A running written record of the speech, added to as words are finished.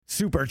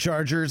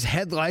superchargers,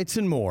 headlights,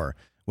 and more.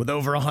 With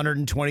over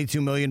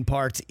 122 million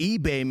parts,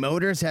 eBay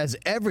Motors has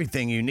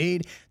everything you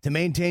need to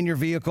maintain your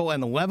vehicle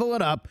and level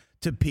it up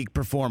to peak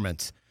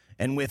performance.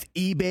 And with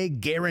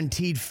eBay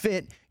Guaranteed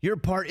Fit, your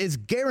part is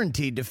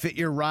guaranteed to fit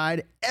your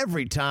ride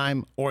every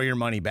time or your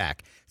money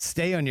back.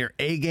 Stay on your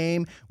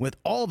A-game with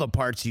all the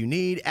parts you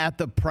need at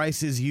the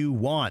prices you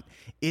want.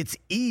 It's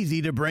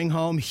easy to bring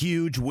home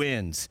huge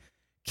wins.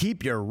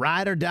 Keep your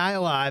ride or die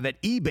alive at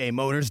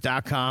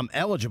ebaymotors.com.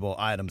 Eligible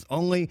items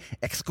only.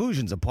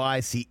 Exclusions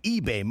apply. See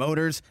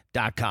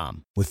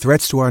ebaymotors.com. With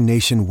threats to our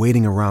nation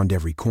waiting around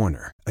every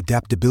corner,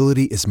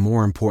 adaptability is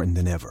more important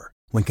than ever.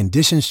 When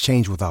conditions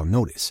change without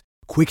notice,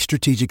 quick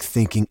strategic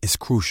thinking is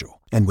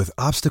crucial. And with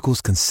obstacles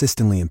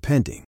consistently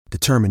impending,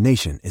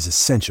 determination is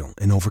essential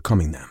in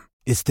overcoming them.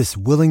 It's this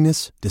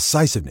willingness,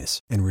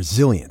 decisiveness, and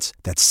resilience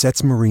that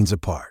sets Marines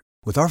apart.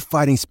 With our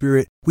fighting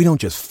spirit, we don't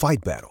just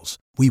fight battles,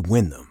 we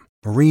win them.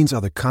 Marines are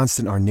the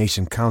constant our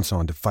nation counts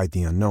on to fight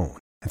the unknown.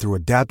 And through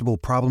adaptable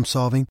problem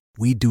solving,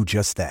 we do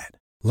just that.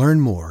 Learn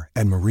more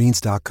at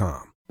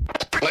Marines.com.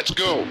 Let's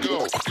go.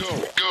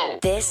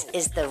 This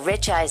is the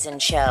Rich Eisen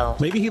Show.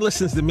 Maybe he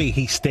listens to me.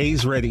 He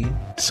stays ready,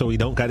 so he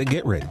don't got to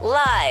get ready.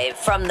 Live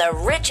from the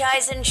Rich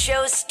Eisen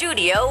Show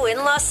studio in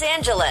Los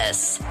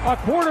Angeles. A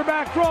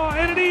quarterback draw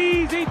and an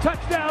easy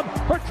touchdown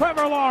for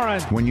Trevor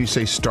Lawrence. When you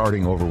say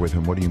starting over with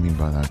him, what do you mean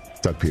by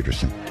that, Doug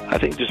Peterson? I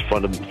think just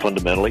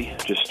fundamentally,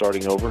 just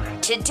starting over.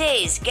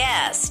 Today's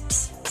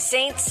guests.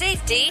 Saints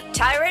safety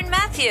Tyrann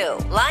Mathieu,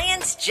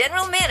 Lions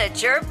general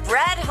manager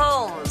Brad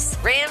Holmes,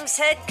 Rams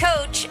head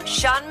coach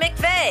Sean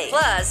McVay,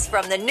 plus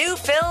from the new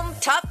film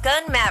Top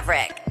Gun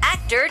Maverick,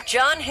 actor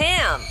John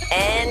Hamm.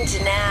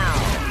 And now,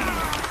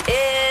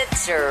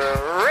 it's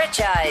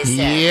Rich Eisen.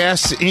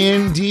 Yes,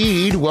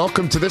 indeed.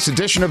 Welcome to this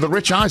edition of the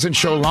Rich Eisen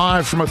Show,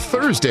 live from a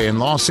Thursday in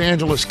Los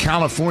Angeles,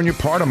 California,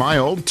 part of my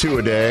old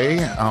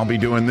two-a-day. I'll be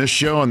doing this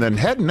show and then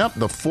heading up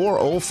the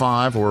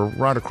 405 or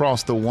right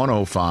across the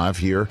 105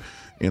 here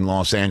in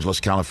Los Angeles,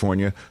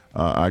 California.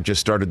 I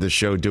just started this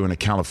show doing a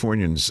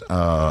Californians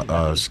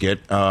skit.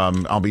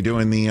 I'll be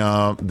doing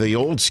the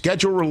old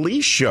schedule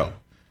release show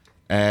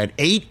at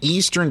 8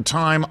 Eastern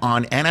time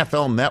on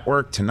NFL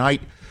Network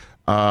tonight.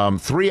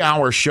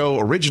 3-hour show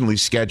originally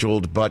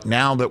scheduled, but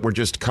now that we're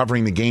just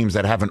covering the games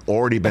that haven't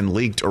already been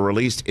leaked or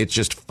released, it's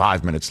just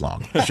 5 minutes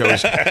long. The show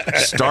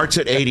starts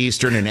at 8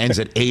 Eastern and ends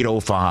at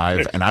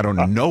 8:05, and I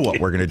don't know what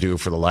we're going to do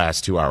for the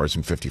last 2 hours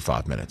and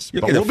 55 minutes.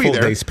 You'll get a full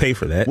day's pay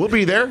for that. We'll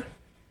be there.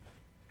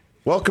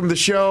 Welcome to the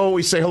show.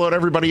 We say hello to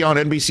everybody on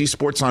NBC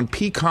Sports on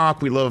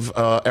Peacock. We love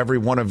every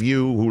one of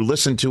you who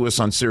listen to us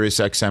on Sirius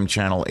XM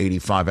Channel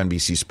 85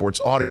 NBC Sports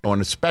Audio, and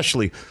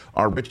especially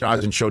our Rich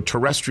Eisen Show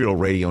terrestrial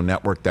radio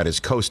network that is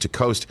coast to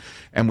coast.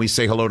 And we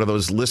say hello to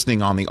those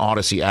listening on the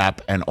Odyssey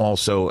app, and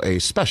also a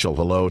special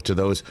hello to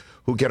those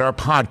who get our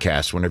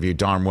podcast whenever you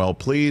darn well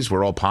please.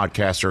 Where all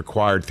podcasts are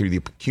acquired through the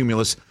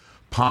Cumulus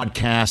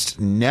Podcast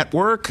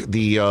Network.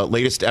 The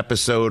latest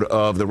episode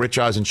of the Rich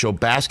Eisen Show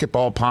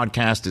basketball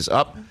podcast is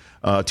up.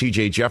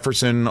 TJ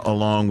Jefferson,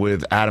 along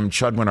with Adam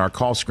Chudwin, our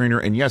call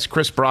screener. And yes,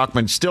 Chris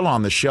Brockman, still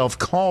on the shelf,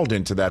 called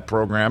into that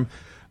program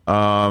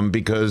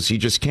because he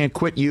just can't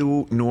quit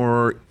you,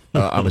 nor,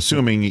 I'm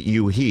assuming,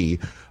 he.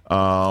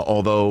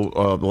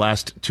 Although the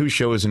last two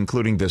shows,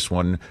 including this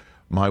one,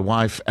 my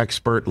wife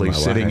expertly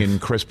sitting in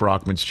Chris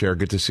Brockman's chair.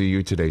 Good to see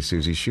you today,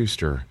 Susie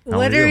Schuster.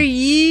 What are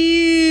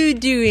you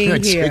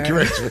doing here?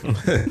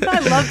 I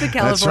love the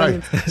Californians. That's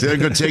right. So they're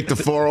going to take the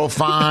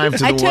 405 to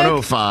the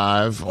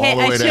 105 all the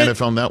way to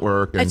NFL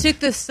Network. I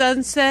took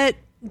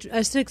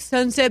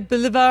Sunset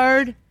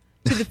Boulevard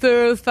to the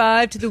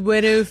 405 to the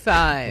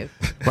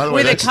 105 By the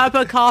way, with a cup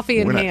of coffee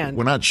in hand.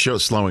 We're not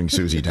slowing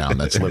Susie down.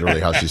 That's literally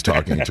how she's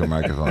talking into a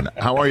microphone.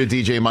 How are you,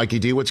 DJ Mikey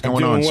D? What's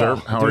going on, sir?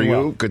 How are you?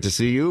 Well. Good to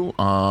see you.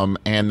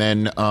 And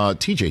then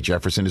TJ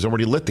Jefferson has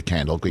already lit the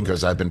candle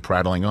because I've been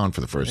prattling on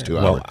for the first 2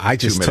 hours. Well, I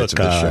just took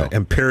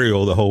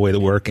Imperial the whole way to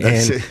work,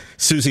 and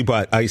Susie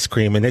bought ice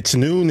cream, and it's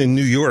noon in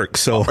New York,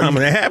 so I'm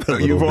going to have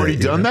it. You've already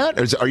done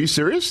that? Are you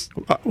serious?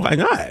 Why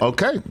not?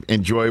 Okay.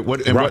 Enjoy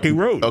Rocky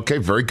Road. Okay,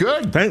 very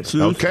good. Thanks,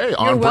 Susie. Okay.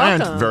 On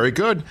brand. Very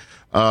good.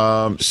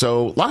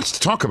 So lots to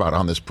talk about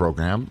on this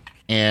program.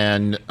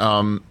 And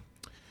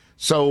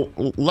so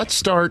let's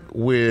start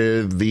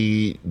with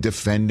the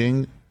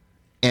defending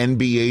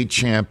NBA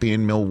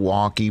champion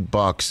Milwaukee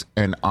Bucks.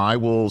 And I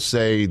will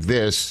say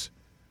this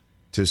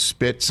to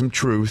spit some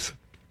truth.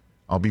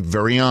 I'll be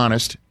very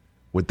honest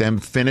with them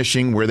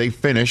finishing where they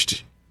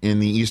finished in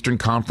the Eastern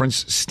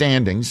Conference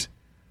standings,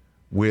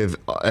 with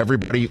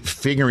everybody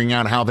figuring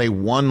out how they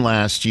won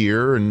last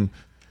year and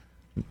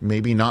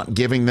maybe not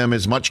giving them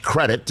as much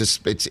credit.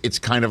 It's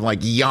kind of like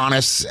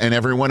Giannis and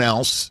everyone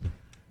else,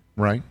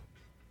 right?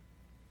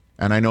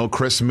 And I know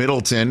Chris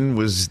Middleton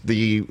was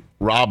the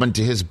Robin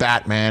to his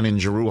Batman in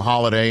Jrue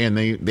Holiday, and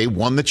they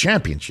won the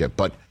championship.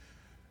 But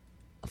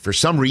for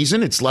some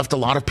reason, it's left a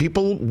lot of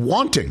people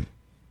wanting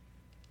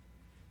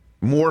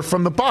more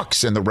from the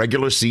Bucks. And the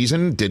regular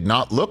season did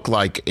not look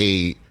like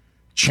a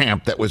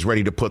champ that was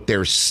ready to put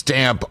their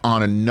stamp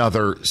on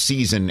another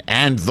season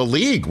and the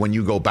league when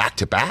you go back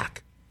to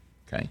back.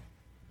 Okay.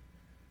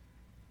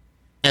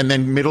 And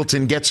then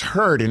Middleton gets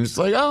hurt, and it's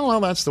like, oh,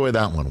 well, that's the way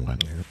that one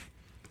went. Yeah.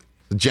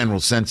 The general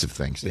sense of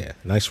things. Yeah,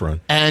 nice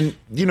run. And,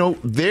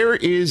 there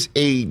is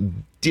a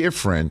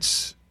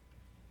difference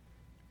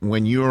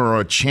when you're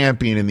a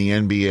champion in the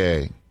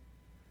NBA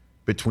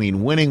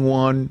between winning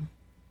one,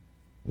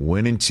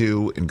 winning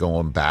two, and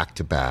going back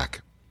to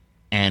back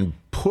and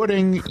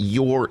putting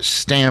your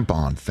stamp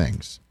on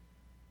things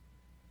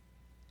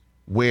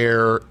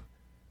where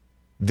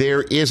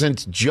there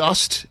isn't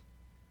just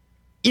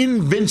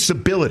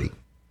invincibility.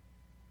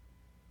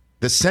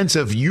 The sense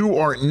of you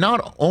are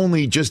not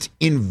only just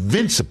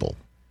invincible,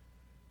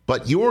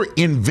 but your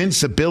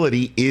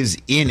invincibility is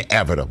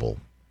inevitable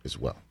as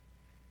well.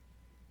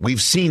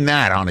 We've seen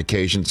that on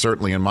occasion,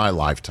 certainly in my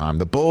lifetime.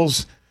 The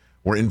Bulls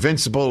were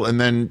invincible,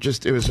 and then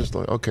it was just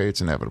like, okay,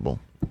 it's inevitable.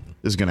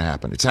 This is going to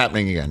happen. It's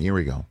happening again. Here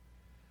we go.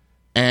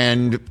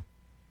 And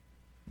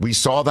we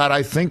saw that,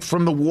 I think,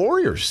 from the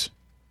Warriors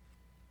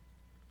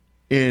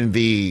in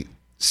the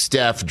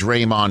Steph,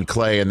 Draymond,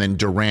 Clay, and then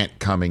Durant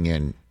coming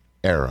in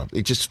era.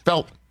 It just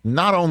felt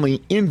not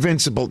only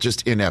invincible,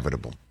 just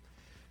inevitable.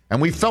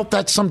 And we felt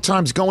that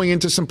sometimes going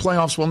into some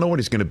playoffs, well,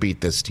 nobody's going to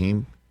beat this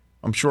team.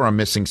 I'm sure I'm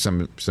missing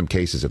some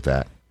cases of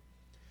that.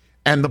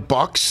 And the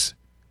Bucks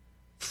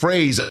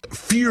phrase,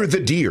 fear the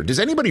deer. Does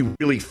anybody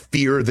really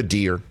fear the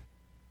deer?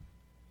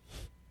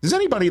 Does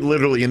anybody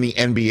literally in the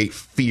NBA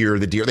fear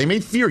the deer? They may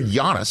fear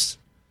Giannis.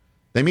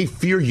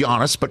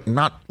 But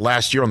not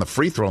last year on the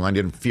free throw line.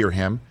 Didn't fear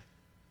him.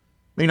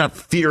 May not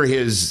fear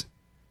his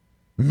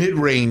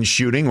mid-range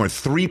shooting or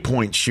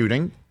three-point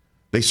shooting.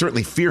 They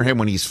certainly fear him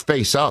when he's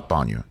face up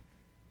on you.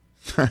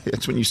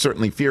 That's when you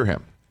certainly fear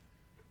him.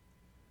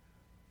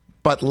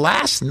 But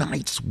last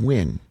night's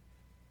win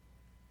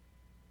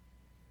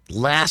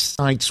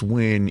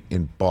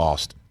in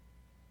Boston,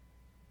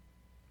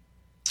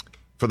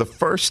 for the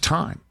first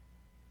time,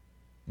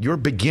 you're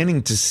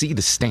beginning to see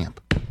the stamp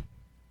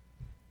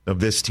of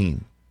this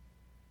team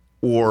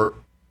or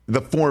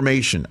the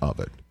formation of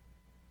it.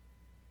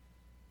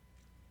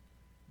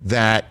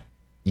 That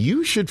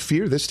you should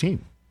fear this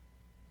team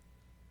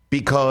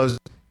because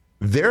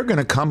they're going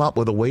to come up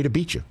with a way to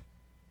beat you.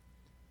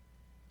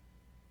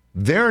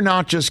 They're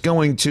not just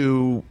going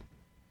to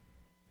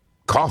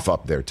cough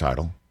up their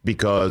title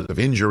because of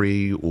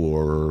injury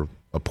or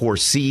a poor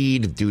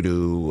seed due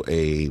to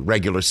a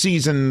regular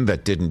season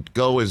that didn't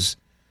go as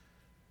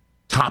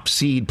top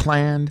seed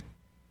planned.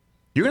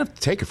 You're going to have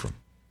to take it from them.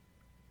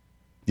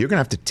 You're going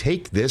to have to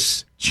take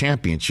this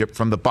championship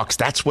from the Bucks.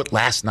 That's what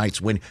last night's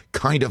win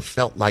kind of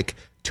felt like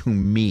to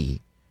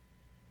me.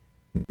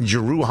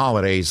 Jrue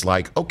Holiday's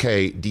like,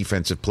 okay,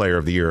 defensive player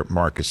of the year,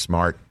 Marcus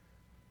Smart,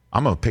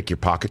 I'm going to pick your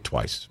pocket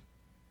twice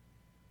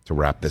to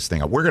wrap this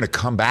thing up. We're going to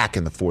come back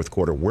in the fourth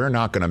quarter. We're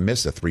not going to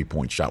miss a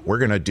three-point shot. We're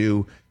going to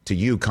do to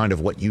you kind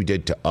of what you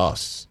did to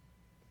us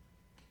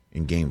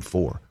in game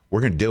 4.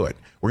 We're going to do it.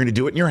 We're going to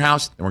do it in your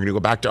house, and we're going to go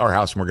back to our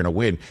house, and we're going to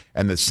win.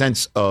 And the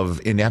sense of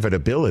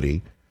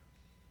inevitability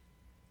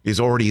is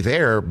already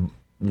there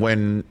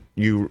when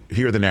you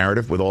hear the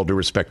narrative, with all due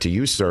respect to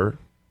you, sir,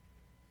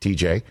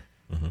 TJ,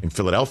 in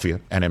Philadelphia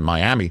and in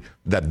Miami,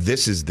 that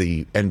this is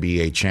the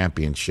NBA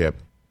championship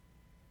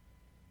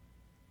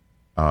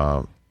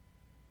for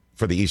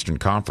the Eastern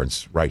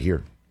Conference right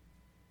here.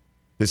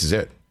 This is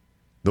it.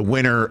 The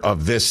winner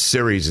of this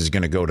series is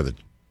going to go to the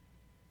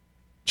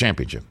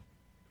championship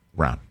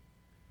round.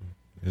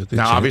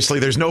 Now, obviously,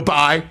 there's no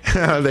bye.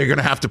 They're going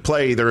to have to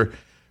play either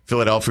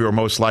Philadelphia or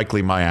most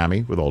likely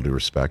Miami, with all due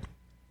respect.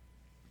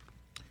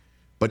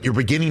 But you're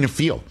beginning to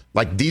feel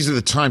like these are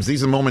the times,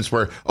 these are the moments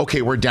where,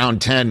 okay, we're down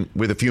 10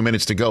 with a few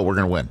minutes to go. We're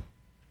going to win.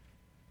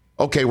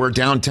 Okay, we're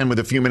down 10 with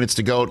a few minutes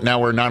to go. Now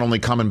we're not only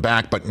coming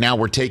back, but now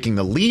we're taking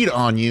the lead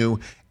on you,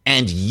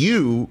 and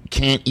you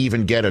can't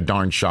even get a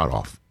darn shot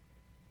off.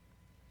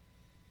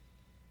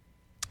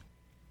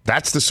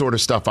 That's the sort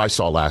of stuff I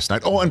saw last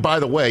night. Oh, and by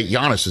the way,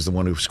 Giannis is the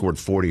one who scored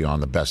 40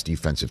 on the best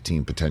defensive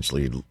team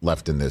potentially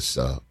left in this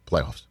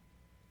playoffs,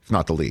 if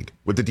not the league,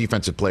 with the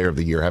defensive player of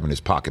the year having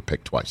his pocket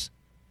picked twice.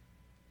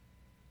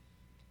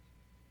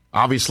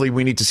 Obviously,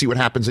 we need to see what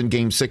happens in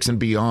Game 6 and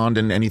beyond,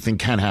 and anything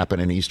can happen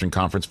in the Eastern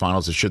Conference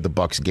Finals should the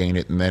Bucks gain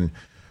it, and then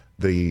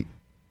the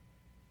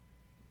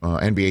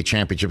NBA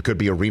championship could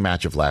be a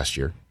rematch of last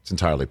year. It's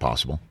entirely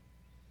possible.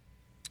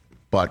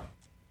 But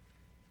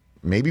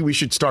maybe we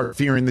should start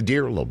fearing the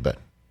deer a little bit.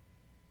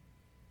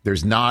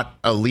 There's not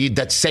a lead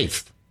that's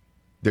safe.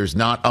 There's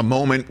not a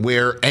moment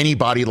where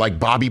anybody like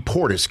Bobby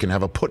Portis can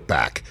have a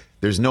putback.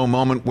 There's no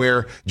moment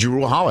where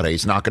Jrue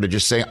Holiday's not going to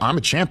just say, I'm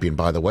a champion,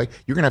 by the way.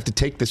 You're going to have to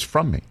take this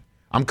from me.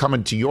 I'm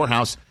coming to your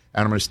house,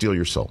 and I'm going to steal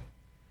your soul.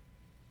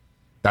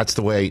 That's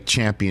the way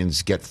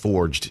champions get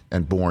forged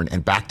and born,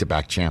 and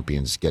back-to-back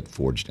champions get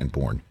forged and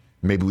born.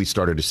 Maybe we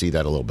started to see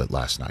that a little bit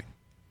last night.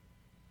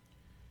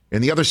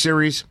 In the other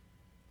series,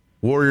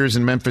 Warriors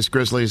and Memphis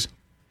Grizzlies,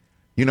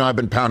 you know I've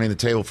been pounding the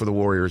table for the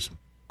Warriors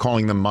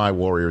calling them my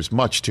Warriors,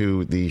 much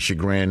to the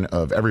chagrin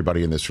of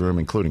everybody in this room,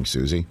 including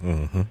Susie.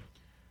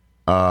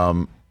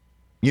 Mm-hmm.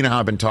 You know how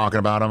I've been talking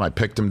about them. I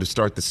picked them to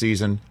start the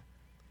season.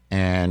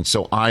 And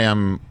so I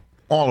am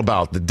all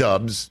about the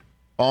Dubs,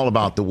 all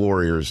about the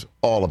Warriors,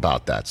 all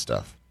about that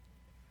stuff.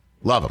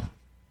 Love them.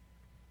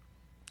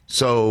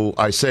 So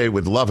I say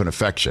with love and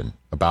affection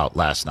about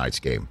last night's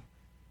game,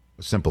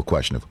 a simple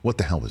question of what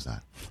the hell was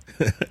that?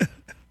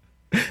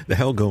 The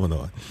hell going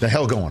on? The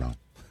hell going on?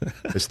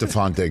 As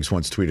Stephon Diggs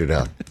once tweeted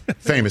out,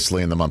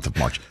 famously in the month of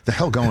March. The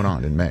hell going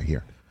on in May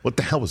here? What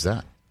the hell was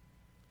that?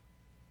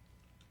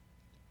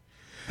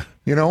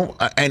 You know,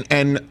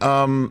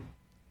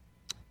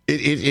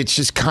 it's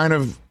just kind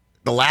of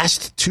the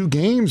last two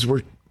games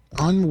were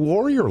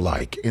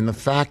un-Warrior-like in the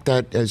fact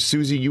that, as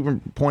Susie, you were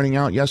pointing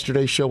out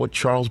yesterday's show, what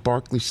Charles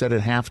Barkley said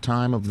at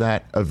halftime of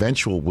that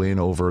eventual win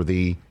over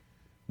the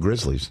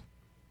Grizzlies.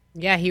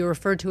 Yeah, he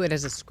referred to it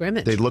as a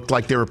scrimmage. They looked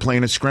like they were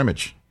playing a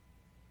scrimmage.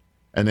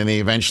 And then they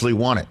eventually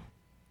won it.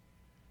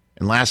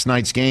 And last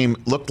night's game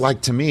looked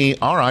like, to me,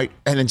 all right.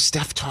 And then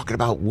Steph talking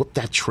about whoop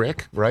that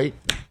trick, right?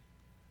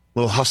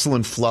 Little hustle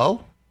and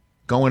flow.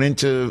 Going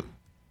into,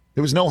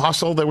 there was no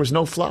hustle, there was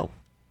no flow.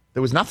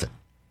 There was nothing.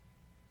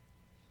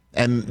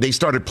 And they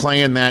started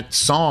playing that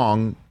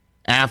song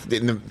after,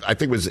 I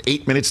think it was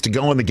 8 minutes to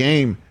go in the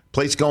game.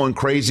 Place going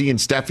crazy,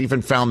 and Steph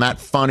even found that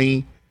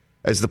funny.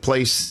 As the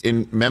place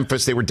in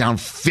Memphis, they were down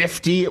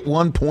 50 at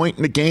one point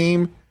in the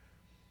game.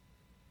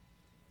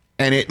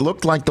 And it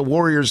looked like the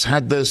Warriors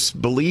had this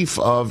belief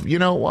of, you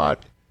know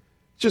what,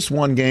 just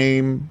one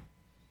game.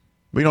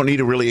 We don't need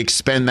to really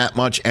expend that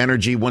much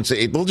energy. We'll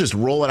just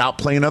roll it out,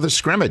 play another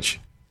scrimmage.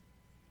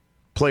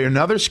 Play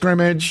another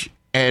scrimmage,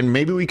 and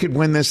maybe we could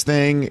win this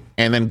thing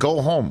and then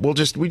go home. We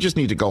just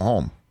need to go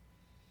home.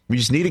 We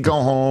just need to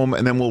go home,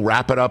 and then we'll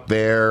wrap it up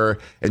there.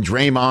 And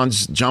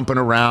Draymond's jumping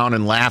around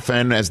and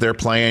laughing as they're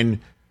playing.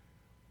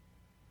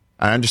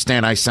 I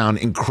understand I sound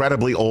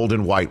incredibly old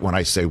and white when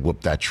I say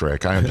whoop that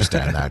trick. I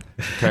understand that.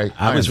 Okay,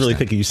 I was really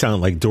thinking you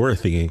sound like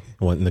Dorothy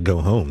wanting to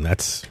go home.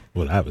 That's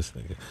what I was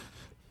thinking.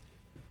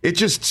 It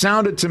just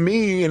sounded to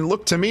me and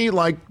looked to me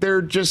like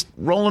they're just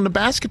rolling the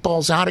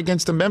basketballs out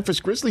against the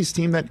Memphis Grizzlies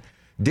team that,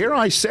 dare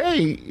I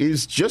say,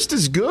 is just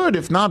as good,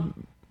 if not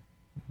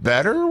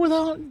better,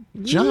 without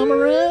Ja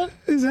Morant.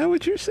 Is that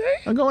what you're saying?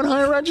 I'm going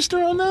higher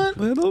register on that? A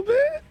little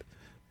bit.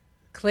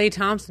 Klay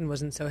Thompson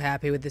wasn't so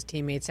happy with his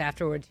teammates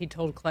afterwards. He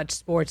told Clutch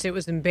Sports it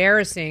was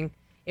embarrassing,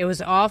 it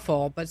was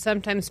awful, but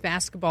sometimes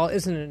basketball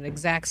isn't an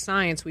exact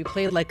science. We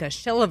played like a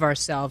shell of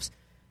ourselves.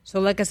 So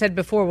like I said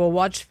before, we'll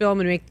watch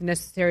film and make the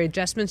necessary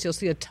adjustments. You'll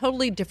see a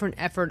totally different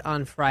effort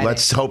on Friday.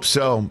 Let's hope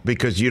so,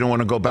 because you don't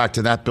want to go back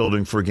to that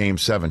building for Game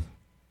 7.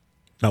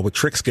 Now with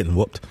Tricks getting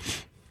whooped.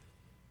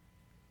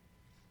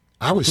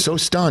 I was so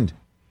stunned.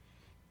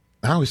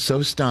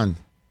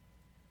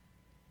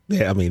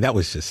 Yeah, I mean, that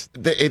was just...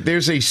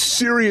 There's a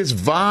serious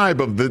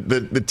vibe of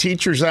the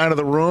teachers out of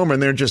the room,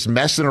 and they're just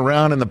messing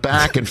around in the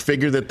back and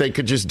figure that they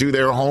could just do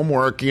their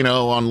homework,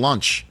 on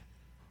lunch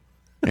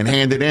and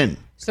hand it in.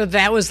 So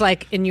that was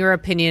like, in your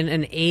opinion,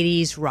 an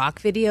 80s rock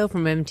video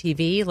from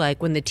MTV,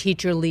 like when the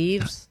teacher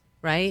leaves,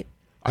 right?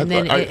 And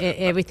then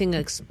everything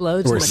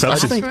explodes. Or a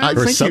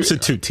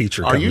substitute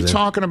teacher. Are you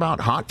talking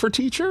about Hot for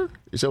Teacher?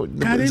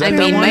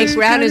 Mike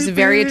Brown is a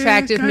very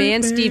attractive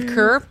man. Steve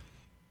Kerr,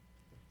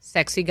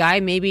 sexy guy.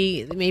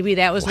 Maybe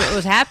that was what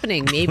was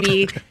happening.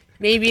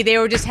 Maybe they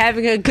were just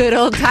having a good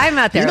old time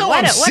out there.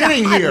 What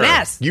a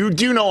mess. You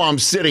do know I'm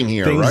sitting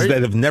here, Things right?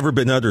 that have never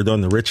been uttered on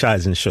the Rich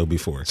Eisen show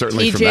before.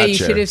 Certainly TJ, from that you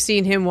chair. should have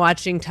seen him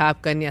watching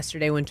Top Gun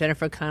yesterday when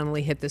Jennifer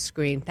Connelly hit the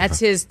screen. That's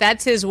his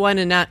one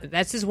and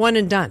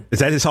done. Is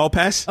that his hall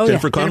pass? Oh,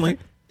 Jennifer yeah, Connelly?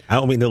 I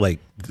don't mean to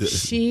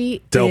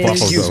she delve off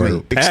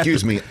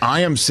Excuse me. I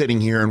am sitting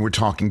here and we're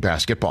talking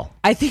basketball.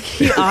 I think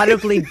he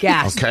audibly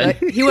gasped. Okay.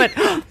 He went,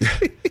 all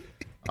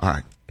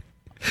right.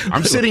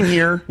 I'm sitting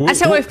here. That's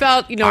how I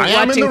felt, watching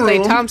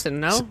Klay Thompson,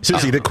 no?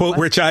 Susie, to quote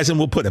Rich Eisen,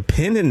 we'll put a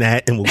pin in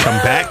that and we'll come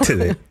back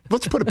to it.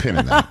 Let's put a pin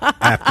in that.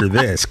 After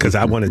this, because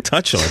I want to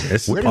touch on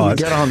this. Where did we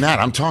get on that?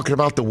 I'm talking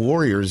about the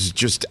Warriors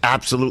just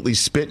absolutely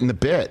spitting the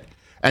bit.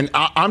 And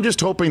I'm just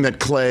hoping that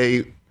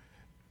Klay...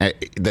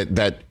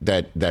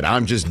 That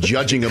I'm just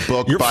judging a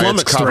book You're by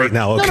its cover right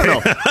now. Okay? No.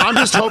 I'm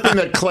just hoping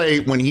that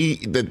Klay, when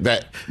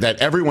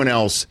that everyone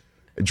else,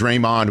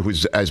 Draymond,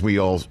 who's, as we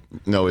all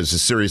know, is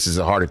as serious as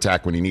a heart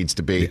attack when he needs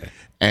to be,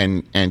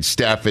 and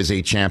Steph is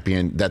a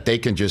champion, that they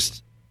can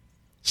just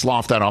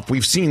slough that off.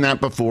 We've seen that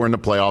before in the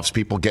playoffs,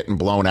 people getting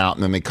blown out,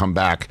 and then they come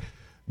back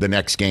the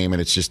next game,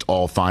 and it's just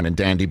all fine and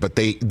dandy. But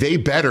they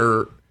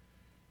better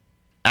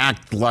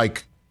act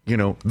like,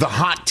 the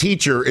hot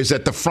teacher is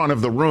at the front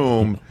of the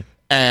room,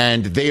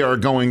 and they are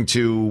going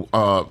to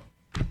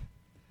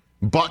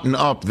button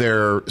up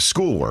their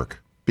schoolwork,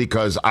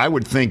 because I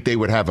would think they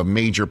would have a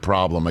major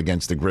problem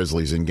against the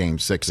Grizzlies in Game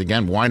 6.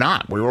 Again, why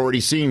not? We're already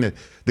seeing that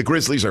the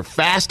Grizzlies are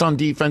fast on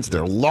defense.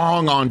 They're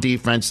long on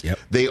defense. Yep.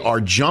 They are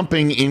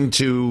jumping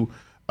into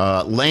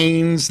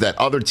lanes that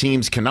other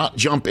teams cannot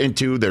jump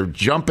into. They're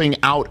jumping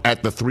out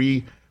at the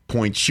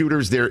three-point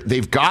shooters.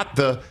 They've got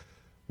the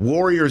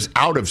Warriors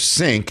out of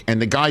sync,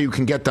 and the guy who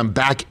can get them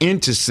back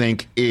into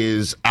sync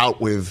is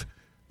out with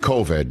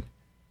COVID.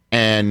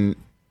 And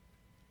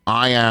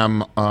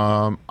I'm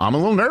a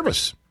little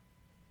nervous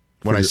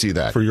when I see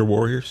that. For your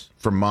Warriors?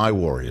 For my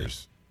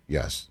Warriors,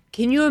 yes.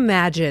 Can you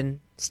imagine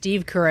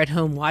Steve Kerr at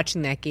home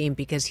watching that game?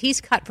 Because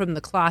he's cut from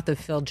the cloth of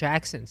Phil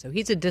Jackson, so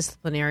he's a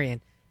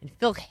disciplinarian. And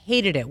Phil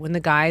hated it when the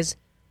guys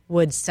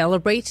would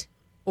celebrate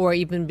or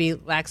even be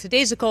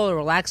lackadaisical or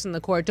relax in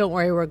the court. Don't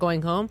worry, we're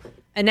going home.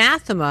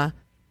 Anathema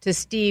to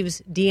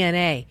Steve's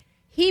DNA.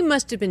 He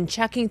must have been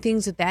chucking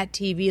things at that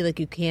TV like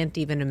you can't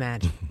even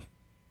imagine.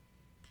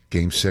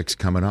 Game 6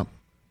 coming up.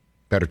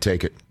 Better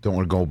take it. Don't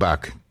want to go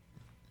back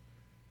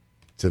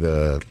to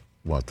the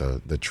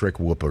trick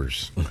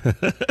whoopers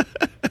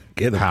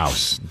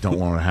house. Don't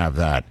want to have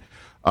that.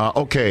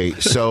 Okay,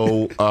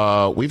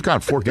 so we've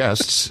got 4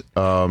 guests.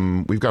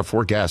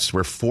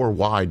 We're 4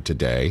 wide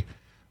today.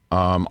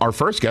 Our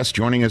first guest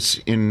joining us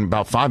in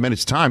about 5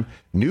 minutes' time,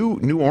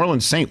 New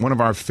Orleans Saint, one of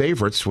our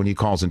favorites when he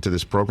calls into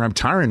this program,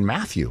 Tyrann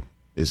Mathieu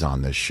is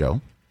on this show.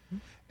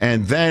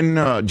 And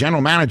then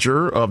general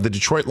manager of the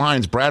Detroit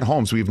Lions, Brad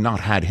Holmes. We've not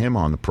had him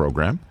on the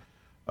program,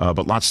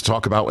 but lots to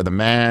talk about with a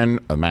man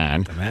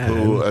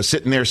who,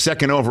 sitting there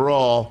second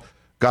overall,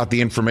 got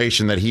the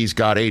information that he's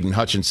got Aiden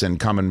Hutchinson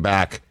coming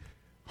back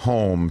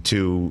home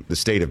to the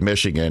state of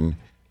Michigan.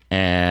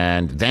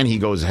 And then he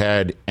goes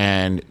ahead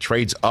and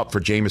trades up for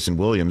Jamison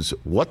Williams.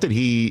 What did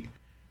he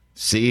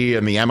see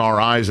in the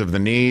MRIs of the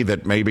knee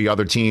that maybe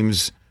other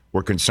teams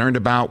were concerned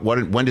about?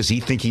 When does he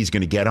think he's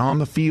going to get on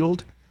the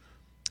field?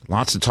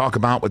 Lots to talk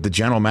about with the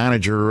general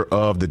manager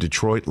of the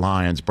Detroit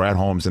Lions, Brad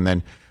Holmes, and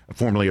then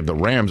formerly of the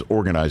Rams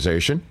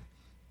organization.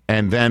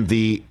 And then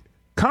the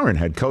current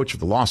head coach of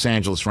the Los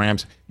Angeles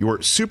Rams,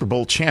 your Super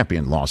Bowl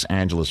champion Los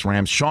Angeles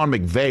Rams, Sean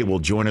McVay, will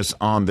join us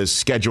on this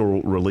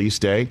schedule release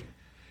day.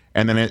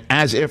 And then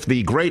as if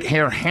the great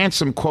hair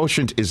handsome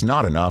quotient is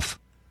not enough,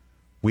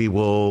 we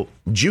will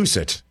juice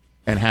it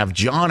and have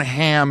John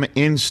Hamm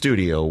in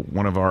studio,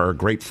 one of our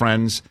great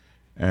friends.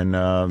 And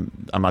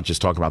I'm not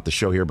just talking about the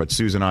show here, but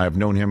Susan and I have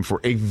known him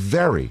for a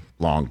very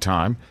long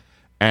time.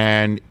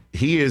 And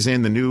he is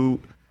in the new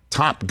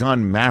Top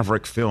Gun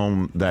Maverick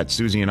film that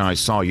Susie and I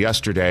saw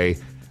yesterday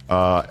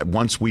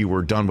once we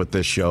were done with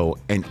this show.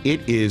 And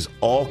it is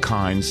all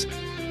kinds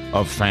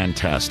of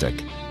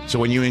fantastic. So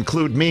when you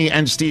include me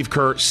and Steve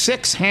Kerr,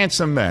 6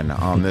 handsome men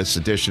on this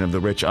edition of the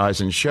Rich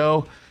Eisen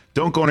Show,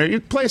 don't go in there. You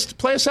play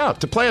us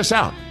out.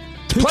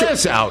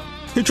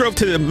 Who drove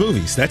to the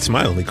movies? That's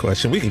my only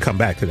question. We can come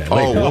back to that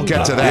later. We'll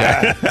get to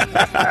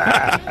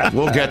that.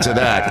 We'll get to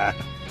that.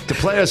 To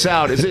play us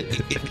out, is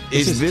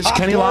this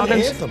Kenny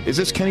Loggins? Is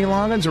this Kenny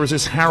Loggins or is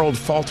this Harold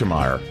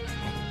Faltermeyer?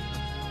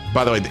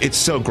 By the way, it's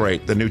so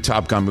great, the new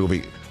Top Gun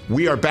movie.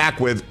 We are back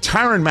with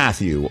Tyrann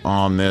Mathieu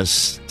on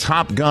this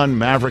Top Gun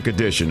Maverick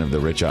edition of the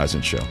Rich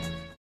Eisen Show.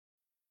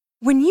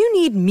 When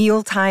you need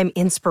mealtime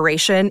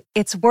inspiration,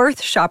 it's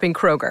worth shopping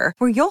Kroger,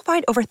 where you'll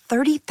find over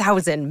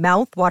 30,000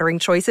 mouth-watering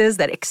choices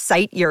that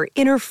excite your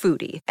inner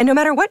foodie. And no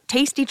matter what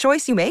tasty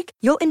choice you make,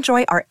 you'll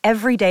enjoy our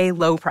everyday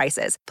low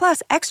prices,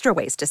 plus extra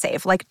ways to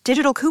save, like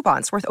digital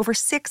coupons worth over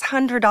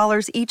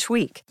 $600 each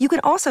week. You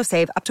can also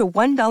save up to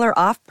 $1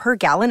 off per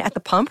gallon at the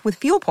pump with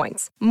fuel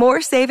points.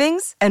 More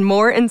savings and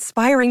more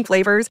inspiring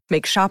flavors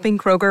make shopping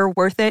Kroger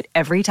worth it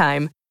every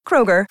time.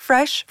 Kroger,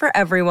 fresh for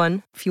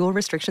everyone. Fuel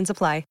restrictions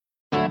apply.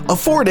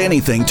 Afford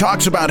Anything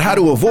talks about how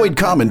to avoid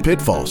common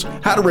pitfalls,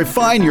 how to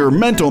refine your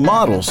mental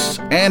models,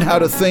 and how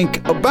to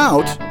think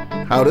about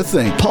how to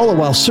think. Paula,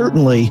 while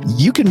certainly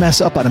you can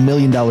mess up on $1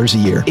 million a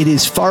year, it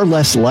is far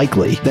less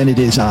likely than it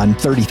is on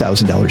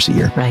 $30,000 a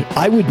year. Right.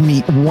 I would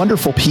meet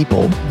wonderful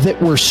people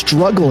that were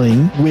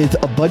struggling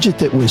with a budget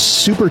that was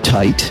super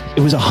tight.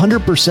 It was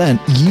 100%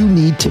 you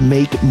need to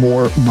make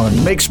more money.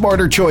 Make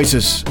smarter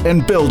choices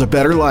and build a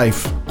better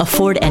life.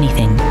 Afford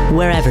Anything,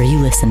 wherever you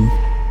listen.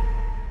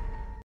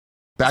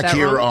 Back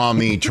here on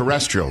the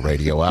terrestrial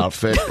radio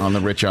outfit on the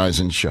Rich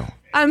Eisen Show.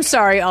 I'm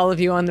sorry, all of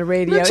you on the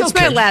radio. It's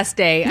okay. My last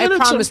day. I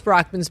promise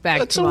Brockman's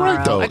back tomorrow.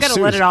 Right, I got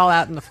to let it all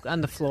out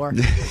on the floor.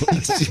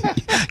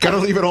 Got to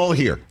leave it all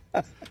here.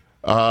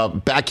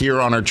 Back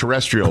here on our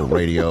terrestrial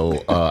radio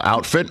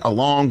outfit,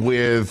 along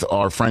with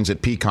our friends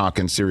at Peacock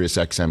and Sirius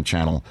XM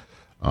channel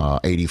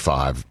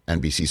 85,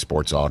 NBC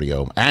Sports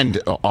Audio,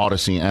 and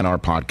Odyssey, and our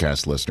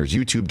podcast listeners.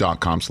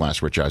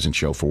 YouTube.com/Rich Eisen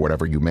Show for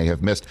whatever you may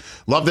have missed.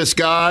 Love this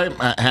guy.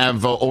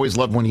 Have always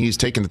loved when he's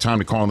taken the time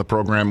to call on the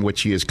program,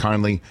 which he has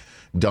kindly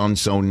done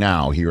so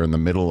now, here in the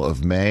middle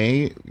of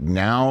May.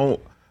 Now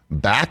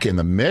back in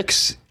the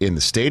mix in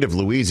the state of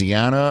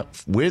Louisiana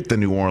with the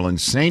New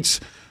Orleans Saints.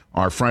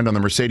 Our friend on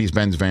the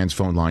Mercedes-Benz Vans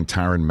phone line,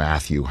 Tyrann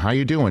Mathieu. How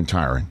you doing,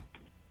 Tyrann?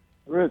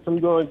 Rich, I'm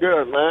doing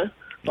good, man.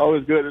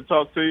 Always good to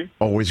talk to you.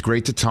 Always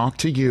great to talk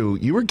to you.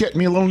 You were getting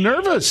me a little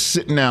nervous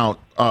sitting out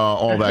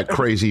all that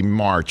crazy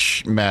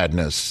March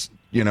madness,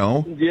 you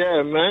know?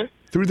 Yeah, man.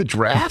 Through the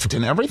draft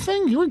and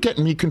everything, you were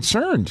getting me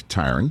concerned,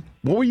 Tyrann.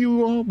 What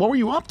were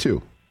you up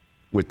to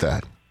with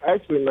that?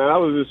 Actually, man, I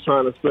was just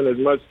trying to spend as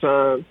much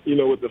time,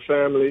 with the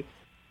family,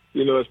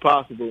 as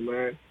possible,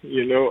 man.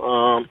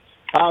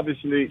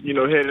 obviously,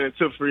 heading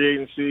into free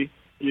agency,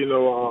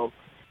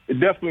 it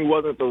definitely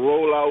wasn't the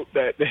rollout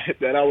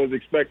that I was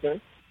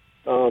expecting.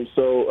 So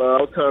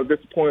I was kind of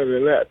disappointed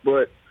in that.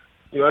 But,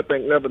 I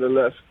think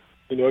nevertheless,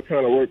 it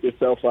kind of worked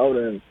itself out,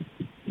 and,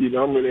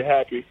 I'm really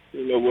happy,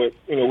 with,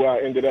 where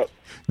I ended up.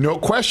 No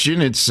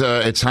question. It's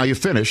how you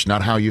finish,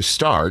 not how you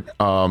start.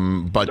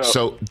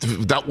 So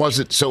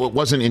it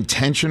wasn't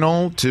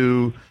intentional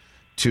to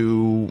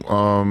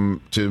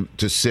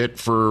sit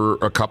for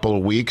a couple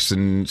of weeks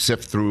and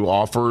sift through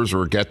offers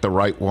or get the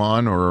right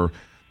one, or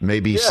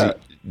maybe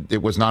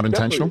it was not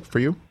intentional for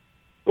you?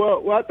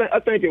 Well, I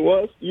think it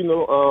was,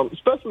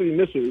 especially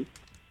initially,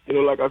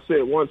 like I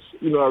said, once,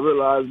 I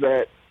realized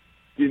that,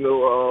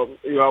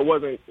 I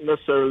wasn't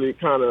necessarily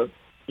kind of,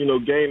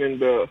 gaining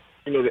the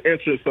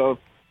interest of,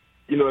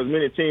 as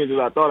many teams as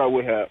I thought I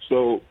would have.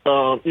 So,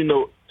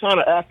 kind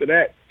of after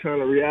that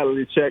kind of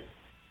reality check,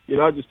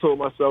 I just told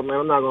myself, man,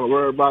 I'm not going to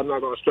worry about it. I'm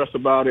not going to stress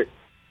about it.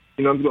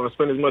 I'm just going to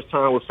spend as much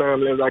time with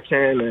family as I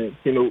can. And,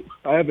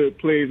 however it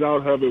plays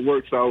out, however it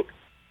works out,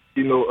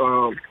 I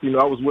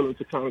was willing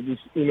to kind of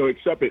just,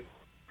 accept it.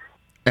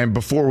 And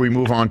before we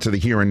move on to the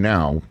here and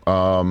now,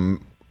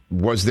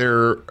 was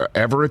there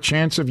ever a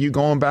chance of you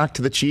going back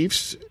to the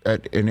Chiefs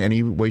in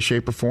any way,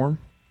 shape, or form,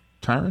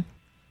 Tyrann?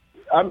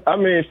 I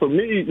mean, for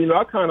me,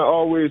 I kind of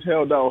always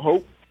held out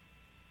hope.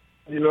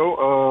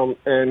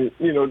 And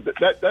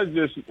that's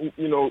just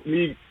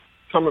me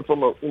coming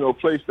from a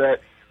place that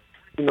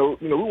we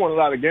won a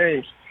lot of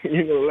games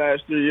the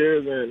last 3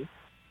 years, and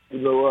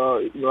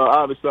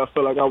obviously I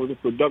felt like I was a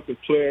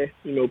productive player,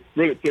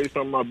 really played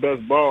some of my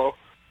best ball,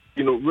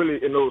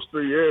 really in those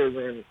 3 years,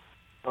 and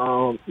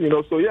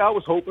so yeah, I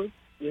was hoping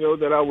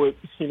that I would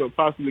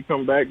possibly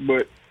come back,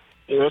 but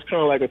it's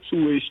kind of like a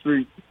two-way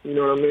street, you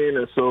know what I mean?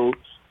 And so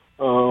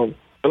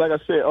but like I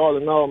said, all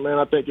in all, man,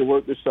 I think it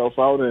worked itself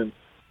out, and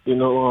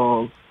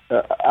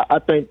I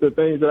think the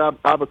things that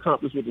I've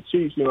accomplished with the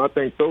Chiefs, I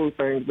think those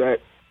things that,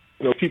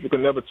 people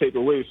can never take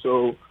away.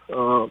 So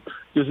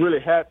just really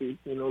happy,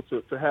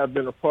 to have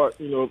been a part,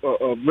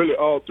 of really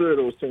all three of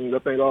those teams. I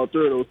think all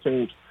three of those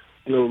teams,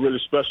 really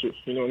special,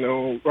 in their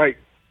own right.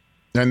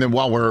 And then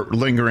while we're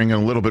lingering a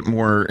little bit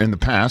more in the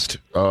past,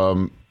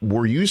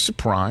 were you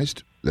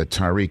surprised that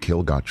Tyreek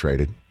Hill got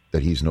traded,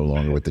 that he's no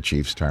longer with the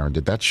Chiefs, Tyrann?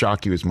 Did that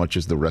shock you as much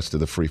as the rest of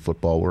the free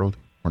football world,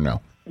 or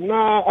no?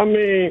 Nah, I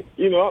mean,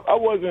 I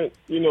wasn't,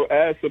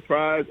 as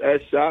surprised, as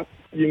shocked.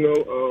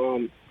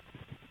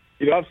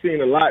 I've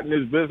seen a lot in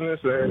this business,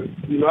 and,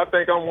 I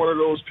think I'm one of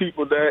those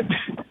people that,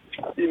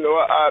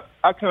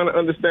 I kind of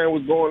understand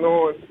what's going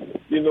on,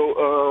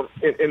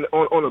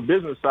 on a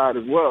business side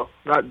as well,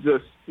 not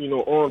just,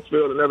 on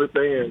field and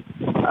everything. And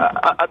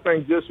I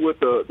think just with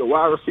the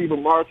wide receiver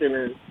market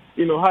and,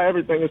 how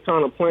everything is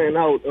kind of playing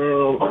out,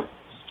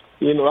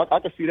 I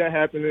can see that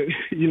happening,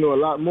 a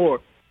lot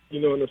more,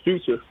 in the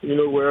future,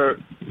 where,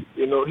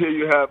 here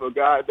you have a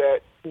guy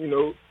that,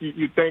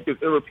 you think is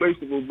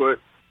irreplaceable, but,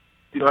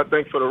 I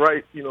think for the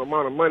right,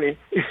 amount of money,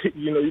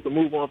 you can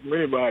move on from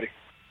anybody.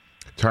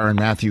 Tyrann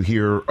Mathieu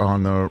here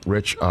on the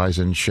Rich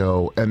Eisen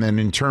Show. And then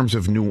in terms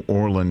of New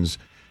Orleans,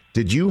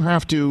 did you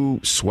have to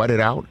sweat it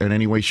out in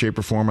any way, shape,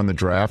 or form on the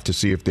draft to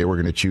see if they were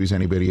going to choose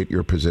anybody at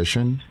your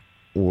position?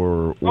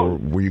 Or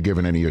were you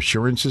given any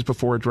assurances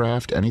before a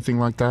draft, anything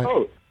like that?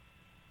 Oh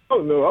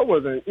no, I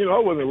wasn't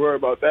worried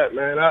about that,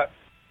 man. I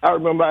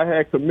remember I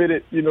had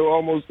committed,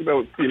 almost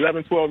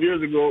 11, 12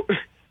 years ago,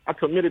 I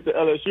committed to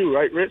LSU,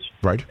 right, Rich?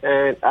 Right.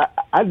 And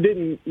I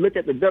didn't look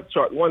at the depth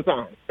chart one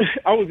time.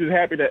 I was just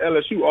happy that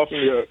LSU offered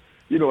me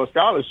a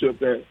scholarship.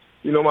 And,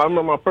 I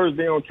remember my first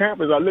day on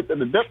campus, I looked at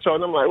the depth chart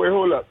and I'm like, wait,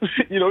 hold up.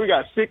 We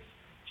got 6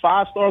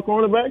 5-star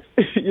cornerbacks,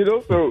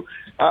 so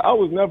I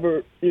was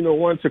never,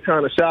 one to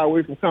kind of shy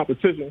away from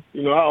competition.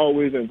 I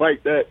always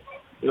invite that.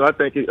 I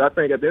think at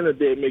the end of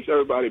the day, it makes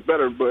everybody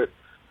better. But,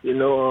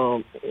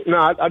 no,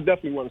 I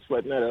definitely wasn't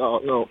sweating that at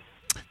all, no.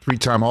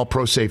 3-time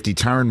All-Pro safety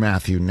Tyrann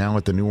Mathieu, now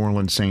at the New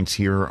Orleans Saints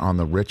here on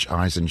the Rich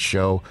Eisen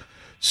Show.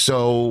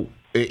 So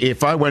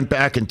if I went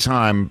back in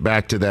time,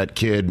 back to that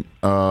kid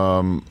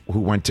who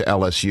went to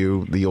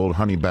LSU, the old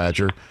Honey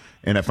Badger,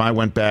 and if I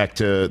went back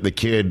to the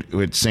kid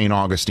at St.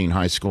 Augustine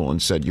High School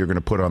and said, you're going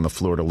to put on the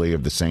fleur-de-lis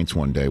of the Saints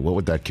one day, what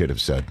would that kid have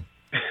said,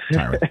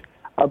 Tyrann?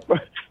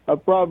 I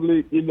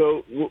probably,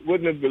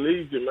 wouldn't have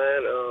believed you,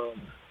 man.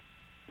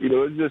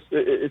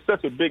 It's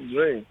such a big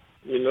dream.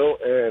 And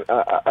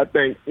I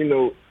think,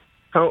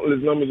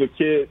 countless numbers of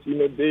kids,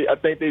 I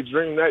think they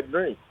dream that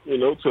dream,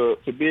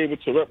 to be able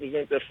to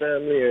represent their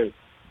family and,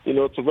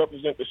 to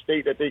represent the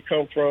state that they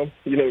come from,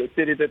 the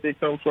city that they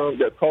come from,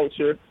 their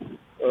culture.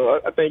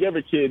 I think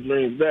every kid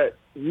dreams that.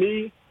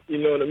 Me,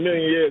 in a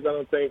million years,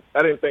 I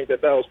didn't think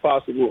that was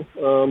possible.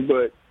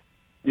 But,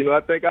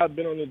 I think I've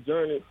been on this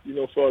journey,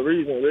 for a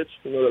reason, Rich,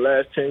 the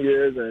last 10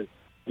 years, and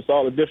it's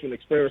all the different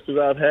experiences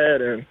I've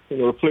had and,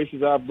 the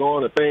places I've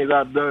gone, the things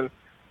I've done,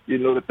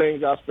 the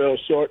things I fell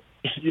short,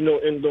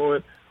 in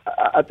doing.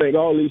 I think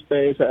all these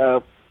things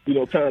have,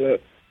 kind of,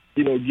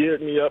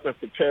 geared me up and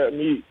prepared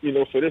me,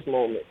 for this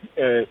moment.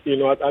 And,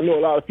 I know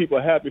a lot of people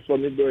are happy for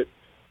me, but,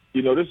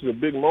 this is a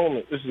big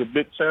moment. This is a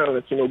big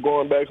challenge,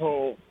 going back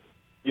home,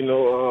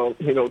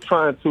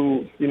 trying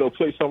to,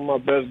 play some of my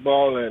best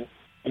ball and,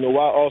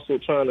 while also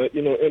trying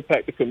to,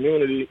 impact the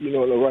community, in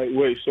the right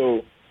way.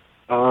 So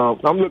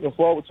I'm looking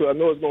forward to it. I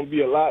know it's going to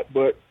be a lot,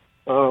 but,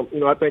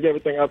 I think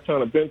everything I've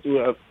kind of been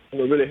through have,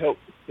 really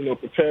helped,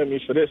 prepare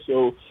me for this.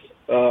 So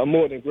I'm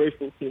more than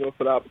grateful,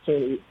 for the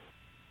opportunity.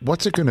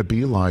 What's it going to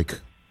be like,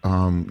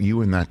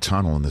 you in that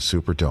tunnel in the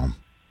Superdome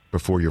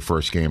before your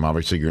first game?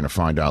 Obviously, you're going to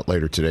find out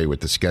later today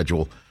with the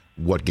schedule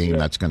what game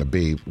that's going to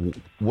be.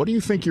 What do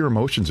you think your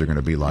emotions are going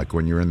to be like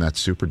when you're in that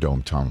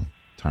Superdome tunnel,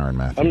 Tyrann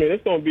Mathieu? I mean,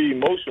 it's going to be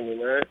emotional,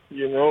 man.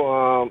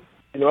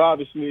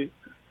 Obviously,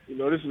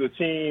 this is a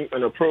team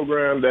and a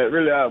program that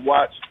really I've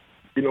watched,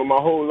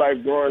 my whole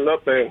life growing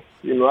up. And,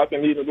 I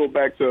can even go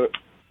back to,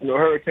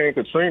 Hurricane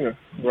Katrina,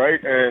 right?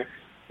 And,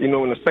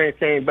 when the Saints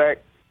came back,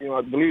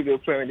 I believe they were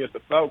playing against the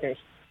Falcons,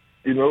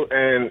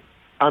 and,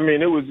 I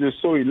mean, it was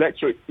just so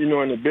electric, in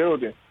the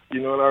building,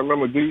 and I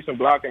remember Gleason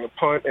blocking the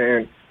punt,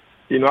 and,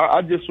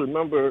 I just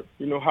remember,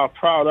 how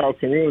proud our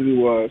community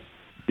was,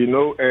 and,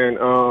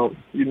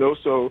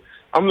 so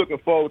I'm looking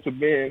forward to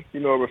being, a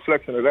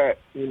reflection of that,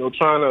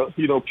 trying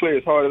to, play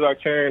as hard as I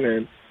can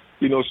and,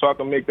 so I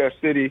can make that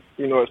city,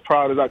 as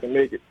proud as I can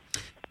make it.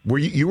 Were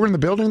you were in the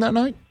building that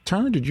night,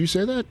 Tyrann? Did you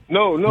say that?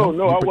 No,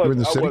 I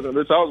wasn't. I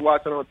was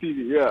watching on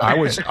TV. Yeah,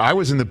 I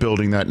was in the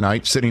building that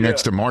night, sitting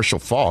next to Marshall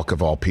Faulk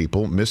of all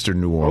people, Mr.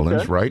 New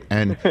Orleans, right?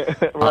 And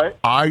right.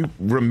 I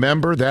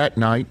remember that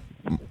night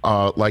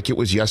like it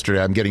was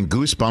yesterday. I'm getting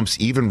goosebumps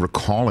even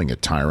recalling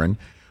it, Tyrann,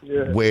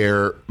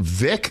 where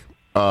Vic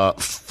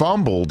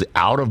fumbled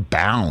out of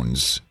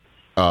bounds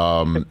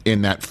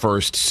in that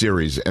first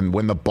series, and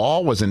when the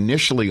ball was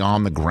initially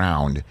on the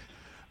ground,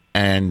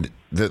 and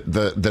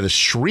the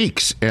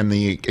shrieks and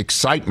the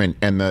excitement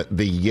and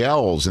the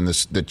yells and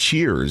the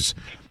cheers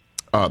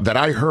that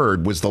I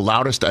heard was the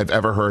loudest I've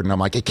ever heard. And I'm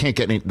like, it can't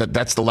get any.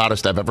 That's the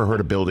loudest I've ever heard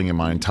a building in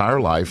my entire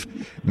life.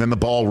 And then the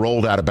ball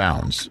rolled out of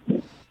bounds.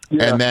 Yeah.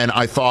 And then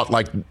I thought,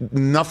 like,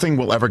 nothing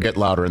will ever get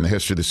louder in the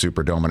history of the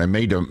Superdome. And I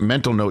made a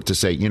mental note to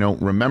say,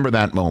 remember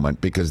that moment,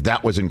 because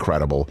that was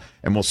incredible.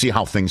 And we'll see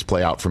how things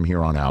play out from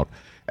here on out.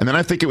 And then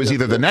I think it was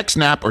either the next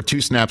snap or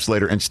two snaps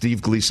later, and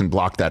Steve Gleason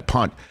blocked that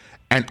punt.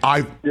 And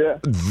I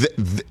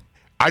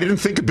didn't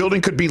think a building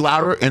could be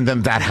louder, and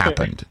then that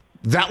happened.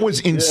 That was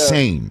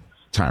insane,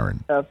 Tyrann.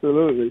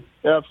 Absolutely,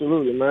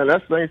 man.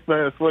 That's Saints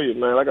fans for you,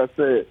 man. Like I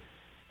said,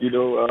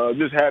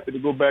 just happy to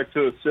go back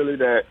to a city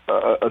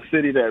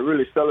that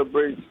really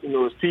celebrates,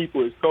 its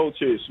people, its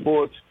culture, its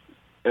sports.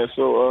 And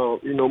so,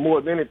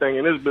 more than anything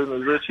in this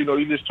business, Rich,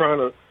 you're just trying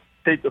to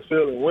take the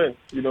field and win.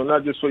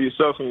 Not just for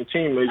yourself and your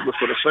teammates, but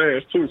for the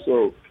fans too.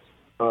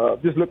 So,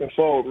 just looking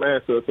forward,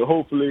 man, to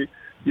hopefully,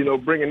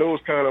 bringing those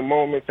kind of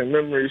moments and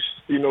memories,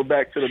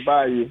 back to the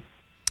Bayou.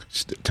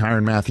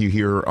 Tyrann Mathieu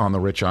here on the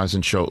Rich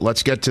Eisen Show.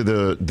 Let's get to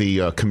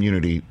the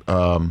community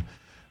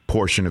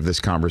portion of this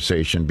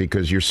conversation,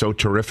 because you're so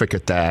terrific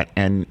at that.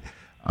 And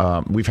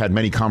we've had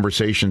many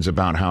conversations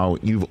about how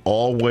you've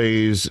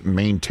always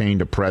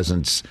maintained a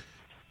presence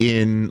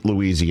in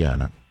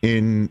Louisiana,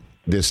 in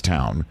this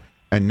town,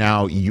 and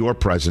now your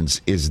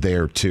presence is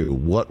there too.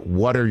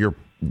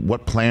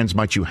 What plans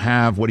might you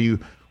have? What are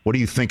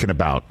you thinking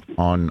about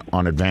on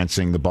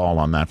advancing the ball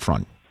on that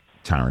front,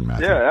 Tyrann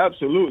Mathieu? Yeah,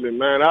 absolutely,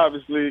 man.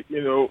 Obviously,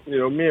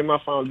 me and my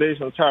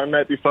foundation, Tyrann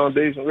Mathieu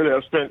Foundation, really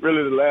have spent the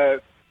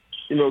last,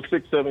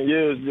 6-7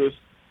 years just,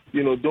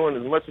 doing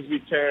as much as we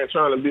can,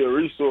 trying to be a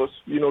resource,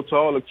 to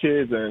all the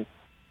kids. And,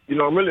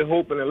 I'm really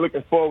hoping and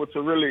looking forward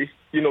to really,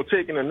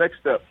 taking the next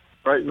step,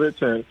 right,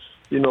 Rich? And,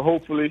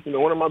 hopefully,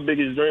 one of my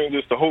biggest dreams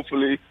is to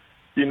hopefully,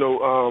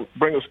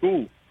 bring a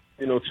school,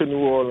 to New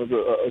Orleans,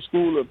 a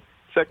school of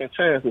second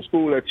chance, a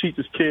school that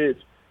teaches kids,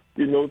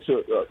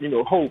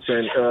 to, hope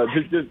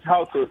and just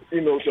how to,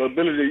 the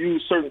ability to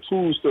use certain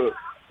tools to,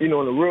 in the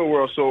real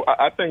world. So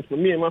I think for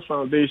me and my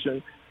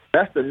foundation,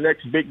 that's the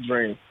next big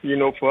dream,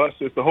 for us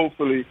is to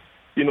hopefully,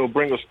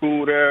 bring a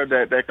school there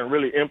that can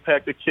really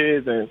impact the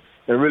kids and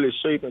really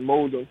shape and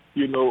mold them,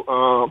 in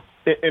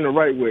the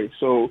right way.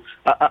 So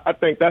I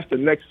think that's the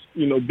next,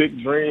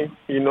 big dream,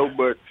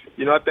 but,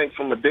 I think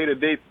from a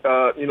day-to-day,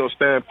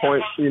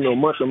 standpoint,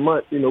 month to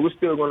month, we're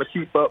still going to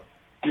keep up,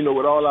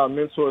 with all our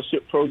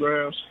mentorship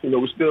programs.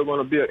 We're still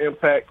going to be an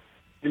impact,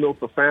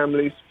 for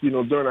families,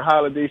 during the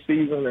holiday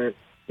season. And,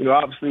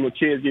 obviously when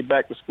kids get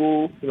back to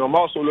school, I'm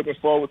also looking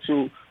forward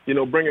to,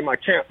 bringing my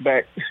camp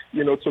back,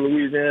 to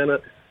Louisiana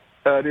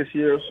this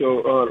year.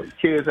 So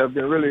kids have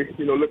been really,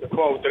 looking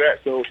forward to that.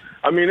 So,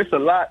 I mean, it's a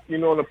lot,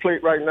 on the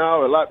plate right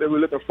now, a lot that we're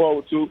looking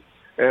forward to.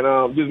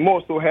 And just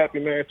more so happy,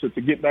 man, to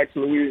get back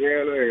to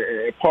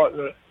Louisiana and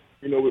partner,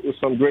 with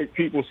some great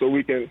people so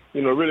we can,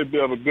 really be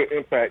of a good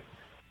impact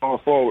going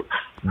forward.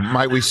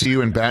 Might we see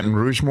you in Baton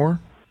Rouge more,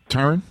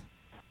 Tyrann?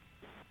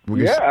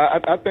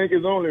 I think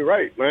it's only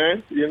right,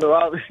 man.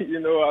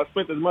 I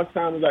spent as much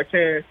time as I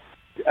can,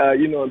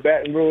 in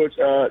Baton Rouge,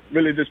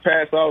 really this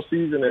past off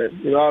season,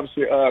 and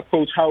obviously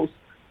Coach House,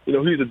 he's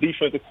a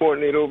defensive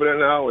coordinator over there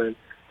now, and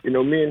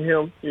me and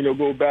him,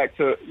 go back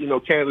to,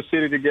 Kansas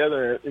City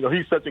together. And,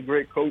 he's such a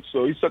great coach,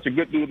 so he's such a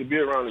good dude to be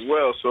around as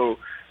well. So,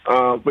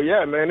 but,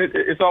 yeah, man,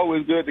 it's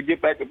always good to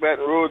get back to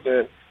Baton Rouge.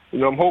 And,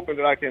 I'm hoping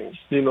that I can,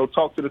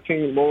 talk to the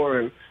team more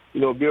and,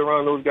 be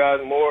around those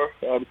guys more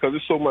because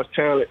there's so much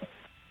talent,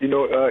 in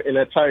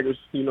that Tigers,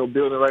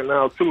 building right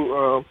now,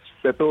 too,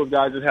 that those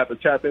guys just have to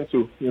tap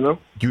into,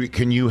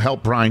 Can you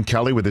help Brian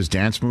Kelly with his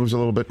dance moves a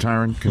little bit,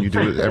 Tyrann? Can you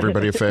do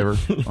everybody a favor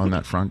on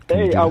that front?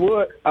 Hey, I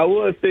would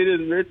say this,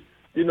 Rich.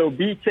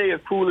 BK is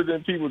cooler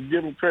than people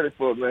give him credit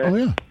for, man. Oh,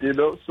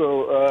 yeah.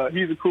 So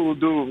he's a cool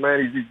dude,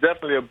 man. He's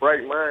definitely a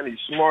bright mind. He's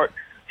smart.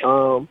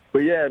 But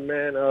yeah,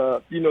 man,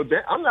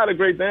 I'm not a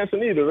great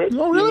dancer either, Rich.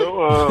 Oh,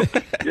 really?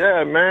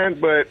 Yeah, man,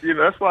 but,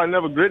 that's why I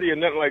never gritty or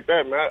nothing like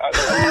that, man.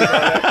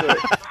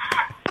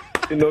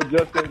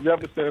 Justin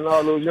Jefferson and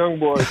all those young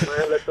boys,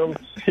 man, let them,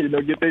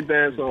 get their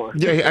dance on.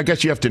 Yeah, I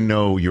guess you have to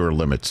know your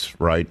limits,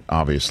 right?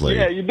 Obviously.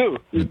 Yeah, you do.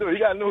 You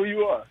got to know who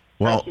you are.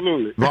 Well,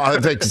 absolutely.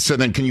 Well, so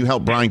then can you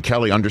help Brian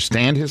Kelly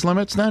understand his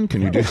limits then?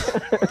 Can you do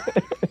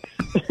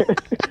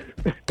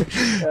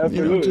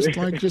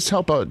Absolutely. Just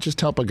help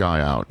a guy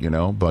out,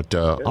 But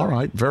all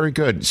right, very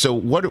good. So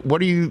what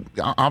do you?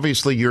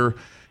 Obviously,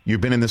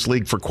 you've been in this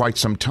league for quite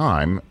some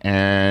time,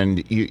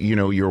 and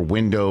your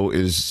window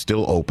is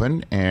still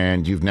open,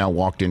 and you've now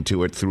walked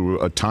into it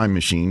through a time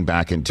machine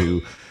back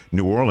into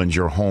New Orleans,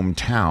 your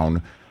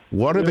hometown.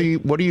 What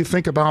do you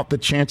think about the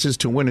chances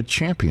to win a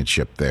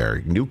championship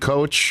there? New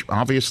coach,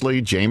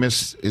 obviously.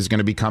 Jameis is going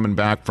to be coming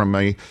back from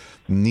a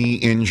knee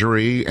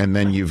injury, and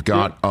then you've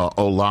got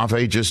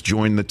Olave just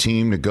joined the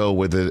team to go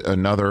with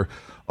another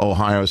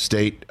Ohio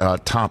State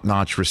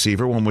top-notch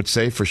receiver, one would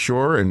say for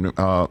sure, and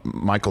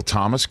Michael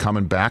Thomas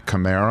coming back,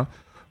 Kamara.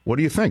 What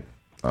do you think,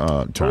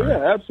 Tyrann?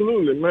 Yeah,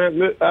 absolutely, man.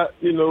 I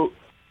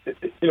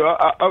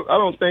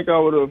don't think I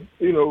would have,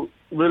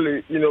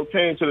 really,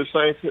 came to the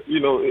Saints,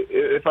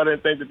 if I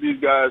didn't think that these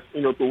guys,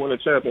 could win a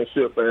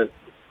championship. And,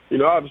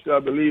 obviously I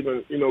believe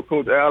in,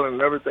 Coach Allen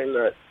and everything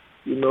that,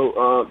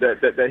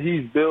 that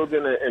he's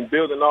building and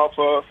building off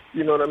of,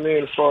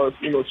 as far as,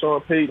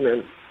 Sean Payton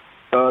and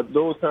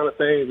those kind of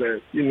things.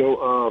 And,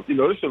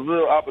 it's a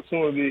real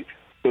opportunity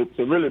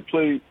to really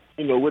play,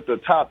 with the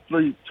top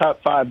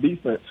 5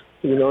 defense,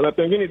 and I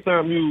think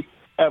anytime you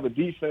have a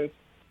defense,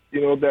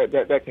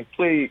 that can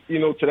play,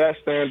 to that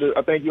standard,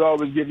 I think you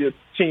always give your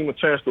team a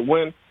chance to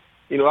win.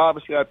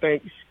 Obviously, I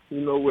think,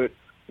 with,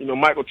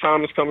 Michael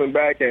Thomas coming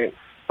back and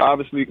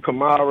obviously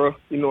Kamara,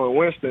 and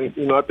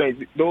Winston, I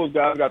think those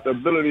guys got the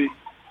ability,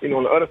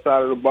 on the other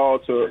side of the ball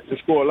to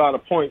score a lot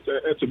of points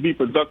and to be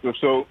productive.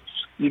 So,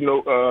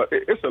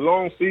 it's a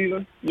long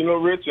season,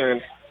 Rich,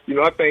 and,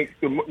 I think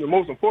the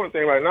most important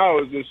thing right now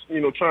is just,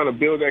 trying to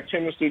build that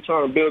chemistry,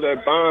 trying to build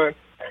that bond,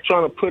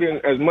 trying to put in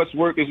as much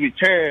work as we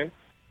can,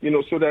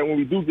 so that when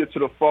we do get to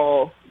the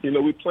fall,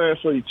 we plan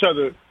for each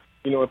other,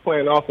 and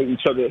playing off of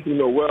each other,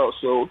 well.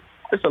 So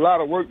it's a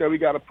lot of work that we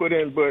got to put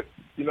in, but,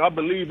 I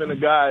believe in the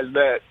guys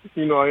that,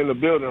 are in the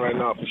building right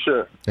now for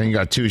sure. And you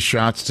got 2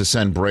 shots to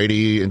send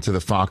Brady into the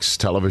Fox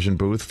television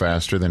booth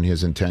faster than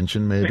his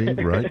intention, maybe,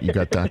 right? You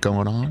got that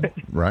going on,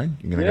 right?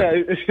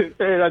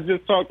 I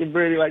just talked to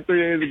Brady like 3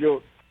 days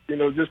ago.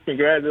 Just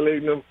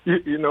congratulating him,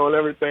 and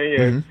everything.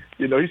 And,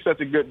 he's such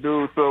a good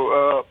dude.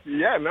 So,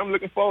 yeah, man, I'm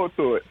looking forward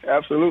to it.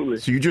 Absolutely.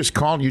 So you just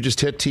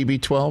hit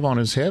TB12 on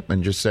his hip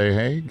and just say,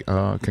 hey,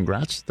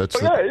 congrats.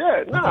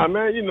 Nah,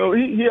 man,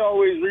 he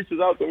always reaches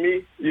out to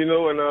me,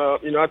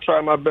 and, I try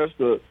my best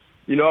to,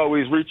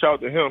 always reach out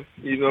to him.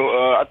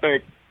 I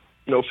think,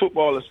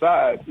 football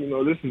aside,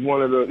 this is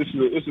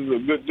this is a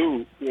good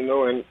dude,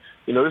 and,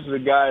 this is a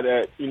guy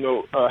that,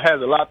 has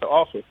a lot to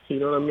offer, you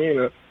know what I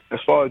mean? As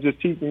far as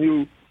just teaching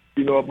you,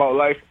 about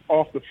life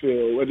off the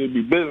field, whether it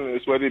be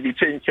business, whether it be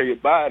taking care of your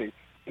body.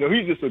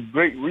 He's just a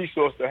great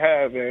resource to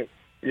have. And,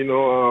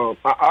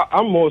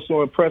 I'm more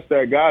so impressed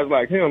that guys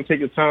like him take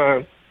the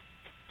time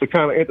to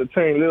kind of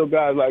entertain little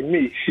guys like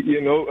me,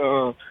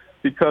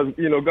 because,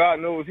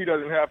 God knows he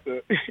doesn't have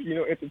to,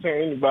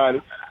 entertain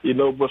anybody,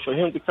 but for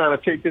him to kind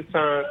of take his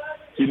time,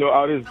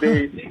 out his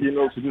day,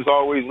 to just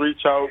always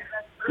reach out,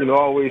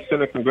 always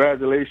send a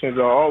congratulations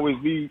or always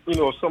be,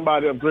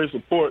 somebody of great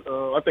support.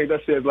 I think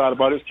that says a lot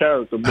about his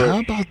character. But, how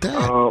about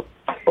that?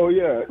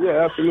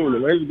 Yeah, absolutely.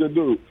 Man, he's a good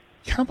dude.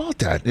 How about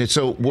that?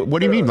 So what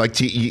do you mean? Like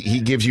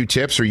he gives you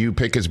tips or you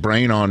pick his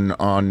brain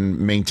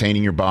on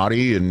maintaining your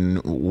body or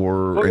anything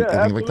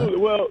absolutely. like that?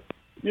 Well,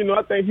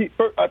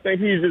 I think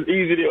he's just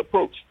easy to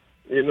approach.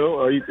 He's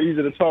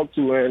easy to talk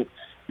to, and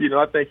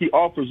I think he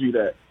offers you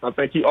that. I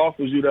think he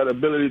offers you that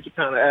ability to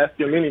kind of ask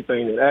him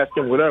anything and ask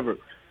him whatever.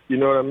 You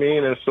know what I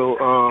mean? And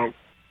so,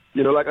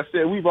 like I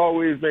said, we've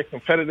always been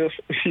competitive,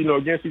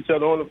 against each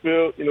other on the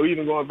field.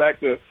 Even going back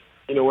to,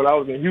 when I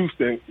was in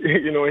Houston,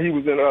 and he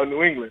was in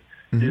New England.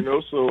 Mm-hmm.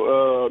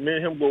 So me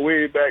and him go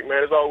way back,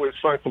 man. It's always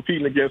fun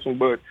competing against him.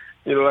 But,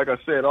 like I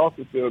said, off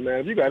the field, man,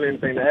 if you got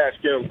anything to ask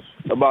him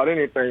about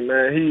anything,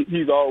 man,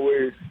 he's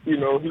always, he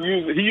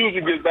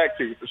usually gets back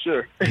to you for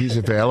sure. He's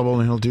available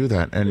and he'll do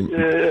that.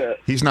 And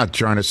he's not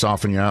trying to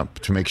soften you up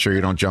to make sure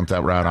you don't jump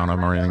that route on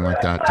him or anything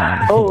like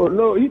that. Oh,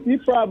 no, he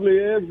probably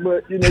is,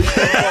 but, you can't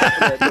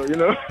talk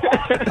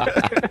that,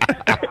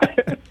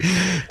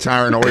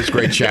 Tyrann, always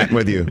great chatting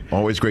with you.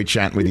 Always great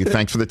chatting with you.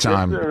 Thanks for the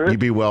time. Yes, sir, you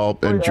be well.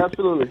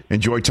 Absolutely.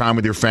 Enjoy time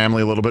with your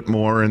family a little bit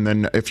more. And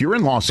then if you're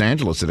in Los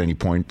Angeles at any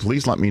point,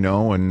 please let me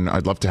know. And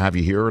I'd love to have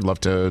you here. I'd love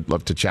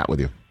to chat with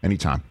you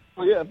anytime.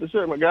 Oh, yeah, for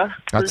sure, my guy.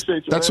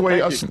 Appreciate you, that's the way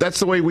that's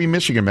the way we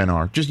Michigan men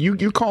are. Just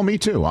you call me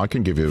too. I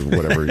can give you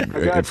whatever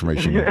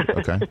information you need.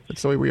 Okay?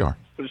 That's the way we are.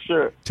 For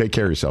sure. Take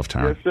care of yourself,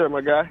 Tyrann. Yes, sir,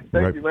 my guy.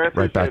 Thank you, man.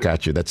 Right back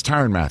at you. That's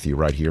Tyrann Mathieu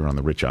right here on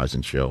the Rich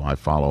Eisen Show. I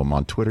follow him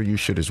on Twitter. You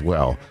should as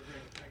well.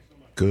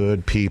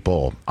 Good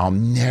people. I'll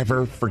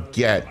never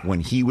forget when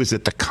he was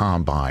at the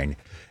Combine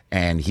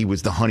and he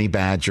was the Honey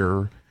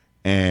Badger,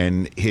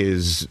 and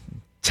his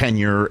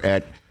tenure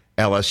at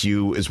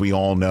LSU, as we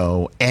all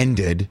know,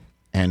 ended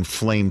and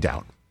flamed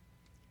out.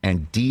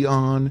 And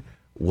Dion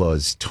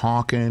was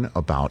talking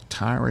about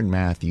Tyrann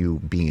Mathieu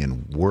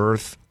being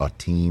worth a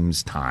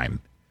team's time,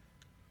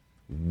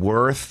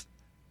 worth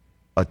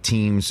a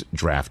team's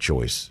draft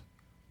choice,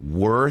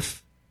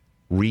 worth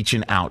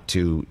reaching out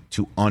to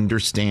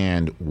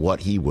understand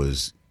what he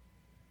was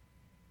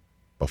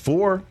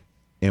before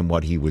and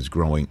what he was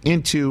growing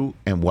into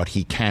and what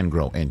he can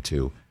grow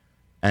into.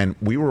 And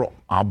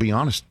I'll be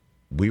honest,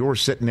 we were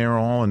sitting there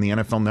all in the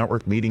NFL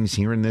Network meetings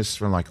hearing this.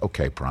 We're like,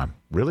 okay, Prime,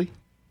 really?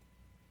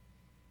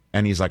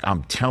 And he's like,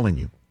 I'm telling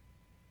you.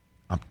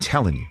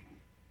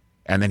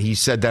 And then he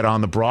said that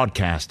on the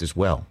broadcast as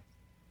well.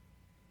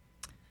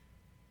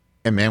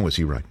 And man, was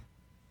he right.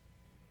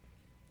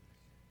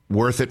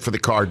 Worth it for the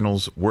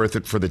Cardinals, worth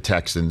it for the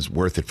Texans,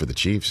 worth it for the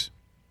Chiefs.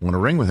 Want to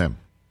ring with him.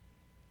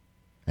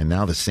 And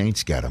now the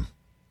Saints get him.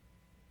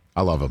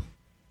 I love him.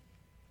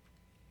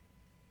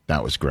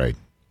 That was great.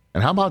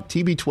 And how about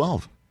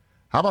TB12?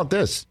 How about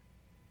this?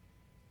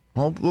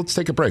 Well, let's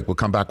take a break. We'll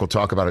come back. We'll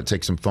talk about it,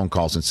 take some phone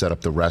calls, and set up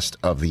the rest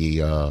of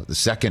the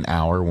second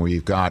hour when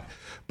we've got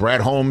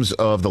Brad Holmes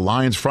of the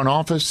Lions front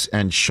office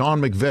and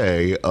Sean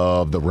McVay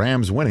of the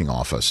Rams winning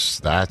office.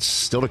 That's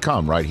still to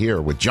come right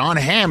here with John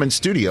Hamm in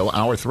studio,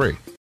 hour 3.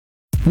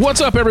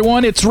 What's up,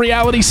 everyone? It's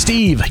Reality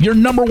Steve, your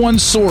number one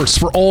source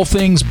for all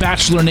things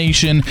Bachelor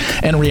Nation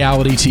and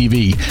reality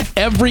TV.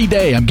 Every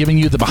day, I'm giving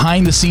you the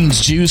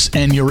behind-the-scenes juice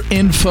and your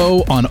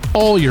info on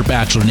all your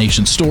Bachelor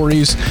Nation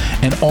stories,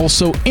 and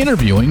also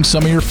interviewing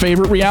some of your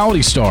favorite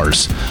reality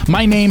stars.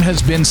 My name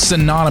has been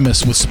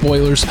synonymous with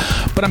spoilers,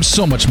 but I'm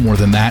so much more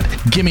than that.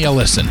 Give me a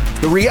listen.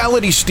 The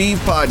Reality Steve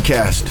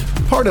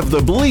Podcast, part of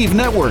the Believe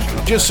Network.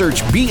 Just search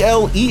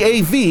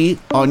BLEAV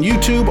on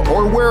YouTube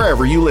or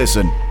wherever you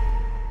listen.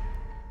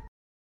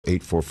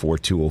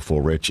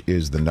 844-204-RICH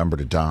is the number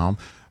to dial.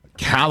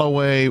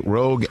 Callaway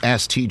Rogue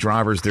ST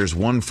drivers, there's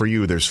one for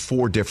you. There's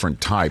 4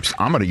 different types.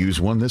 I'm going to use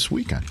one this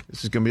weekend.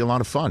 This is going to be a lot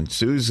of fun.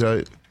 Suze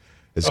has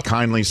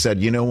kindly said,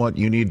 you know what?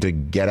 You need to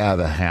get out of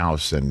the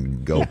house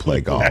and go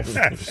play golf.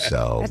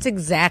 So that's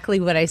exactly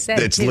what I said.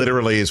 It's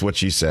literally is what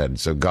she said.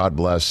 So God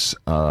bless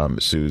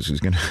Suze, who's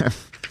going to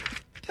have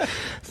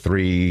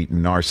 3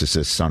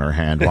 narcissists on her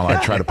hand while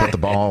I try to put the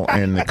ball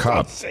in the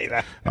cup. Don't say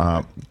that.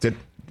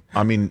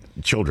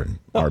 Children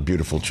are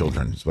beautiful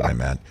children is what I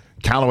meant.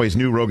 Callaway's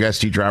new Rogue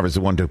ST driver is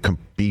the one to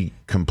be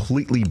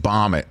completely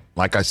bomb it.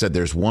 Like I said,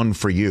 there's one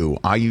for you.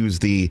 I use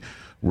the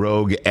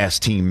Rogue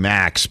ST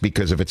Max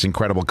because of its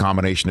incredible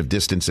combination of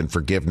distance and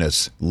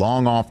forgiveness.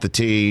 Long off the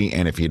tee,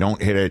 and if you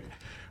don't hit it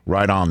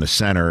right on the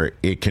center,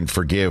 it can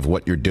forgive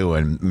what you're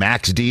doing.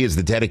 Max D is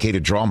the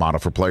dedicated draw model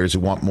for players who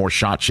want more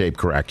shot shape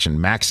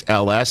correction. Max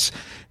LS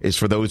is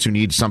for those who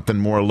need something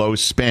more low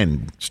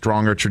spin,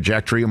 stronger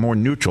trajectory, a more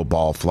neutral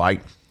ball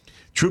flight.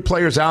 True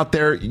players out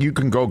there, you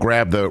can go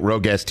grab the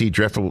Rogue ST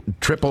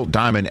Triple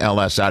Diamond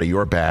LS out of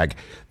your bag.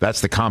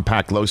 That's the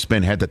compact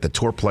low-spin head that the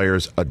tour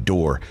players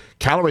adore.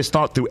 Callaway's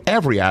thought through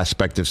every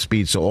aspect of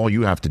speed, so all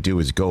you have to do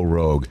is go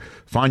Rogue.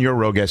 Find your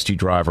Rogue ST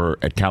driver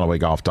at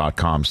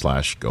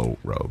CallawayGolf.com/go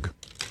Rogue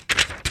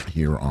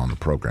here on the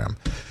program.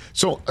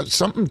 So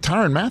something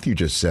Tyrann Mathieu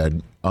just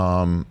said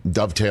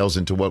dovetails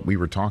into what we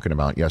were talking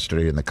about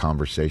yesterday in the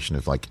conversation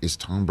of, like, is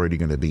Tom Brady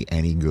going to be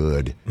any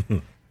good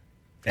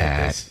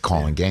at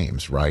calling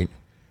games, right?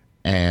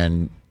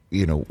 And,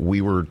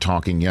 we were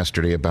talking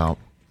yesterday about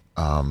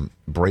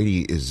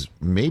Brady is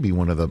maybe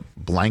one of the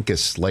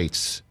blankest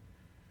slates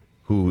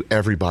who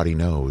everybody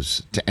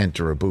knows to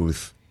enter a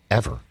booth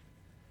ever,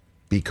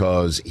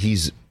 because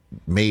he's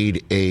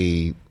made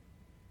an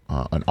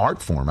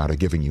art form out of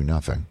giving you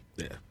nothing.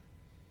 Yeah.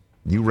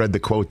 You read the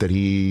quote that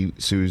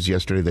Suze,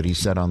 yesterday that he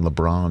said on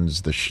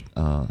LeBron's The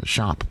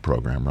Shop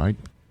program, right?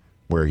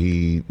 Where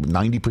he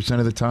 90%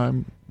 of the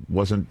time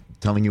wasn't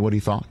telling you what he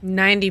thought?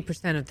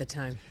 90% of the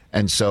time.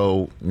 And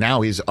so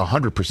now he's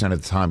 100%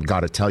 of the time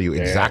got to tell you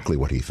exactly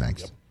what he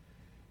thinks. Yep.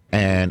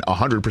 And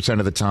 100%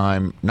 of the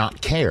time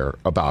not care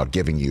about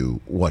giving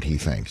you what he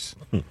thinks.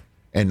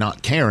 and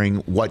not caring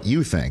what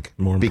you think,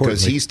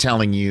 because he's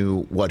telling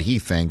you what he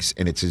thinks,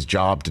 and it's his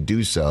job to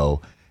do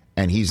so.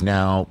 And he's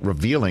now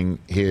revealing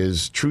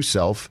his true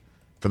self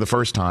for the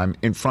first time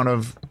in front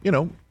of,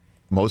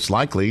 most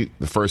likely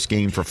the first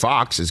game for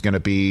Fox is going to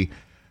be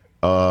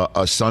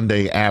a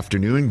Sunday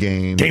afternoon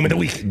game. Game of the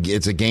week.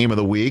 It's a game of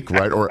the week,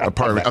 right? Or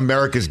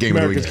America's game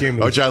of the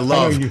week, which I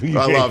love.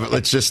 I love it.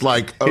 It's just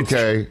like,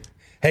 okay.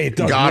 Hey, it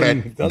got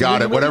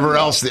it. Whatever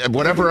else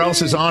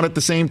is on at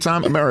the same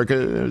time,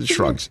 America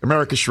shrugs.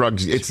 America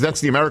shrugs.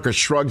 That's the America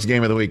shrugs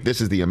game of the week. This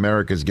is the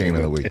America's game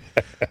of the week.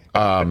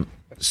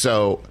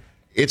 So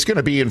it's going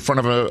to be in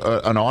front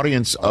of an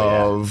audience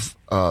of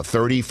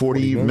 30,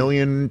 40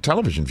 million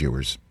television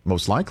viewers,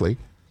 most likely.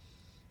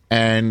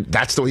 And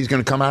that's the way he's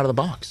going to come out of the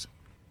box.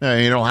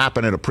 It'll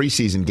happen at a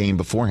preseason game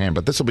beforehand,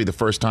 but this will be the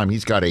first time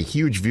he's got a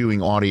huge viewing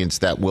audience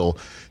that will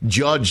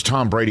judge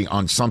Tom Brady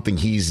on something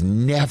he's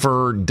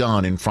never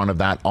done in front of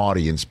that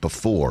audience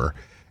before,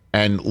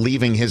 and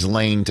leaving his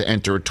lane to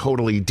enter a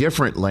totally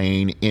different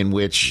lane in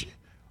which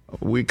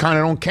we kind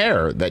of don't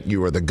care that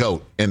you are the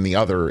GOAT in the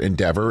other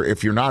endeavor.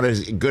 If you're not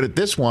as good at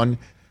this one,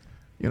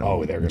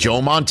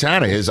 Joe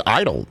Montana, his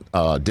idol,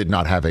 did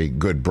not have a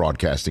good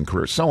broadcasting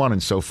career, so on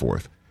and so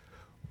forth.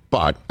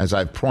 But as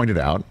I've pointed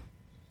out,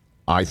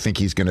 I think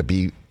he's going to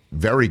be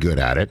very good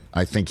at it.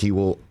 I think he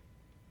will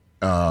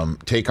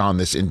take on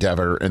this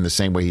endeavor in the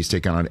same way he's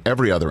taken on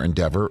every other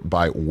endeavor,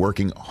 by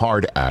working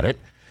hard at it.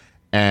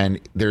 And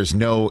there's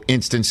no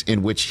instance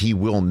in which he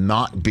will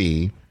not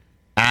be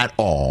at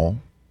all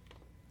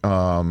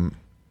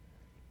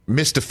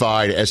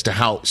mystified as to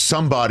how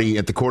somebody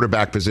at the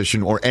quarterback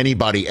position or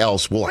anybody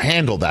else will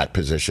handle that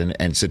position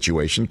and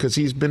situation, because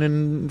he's been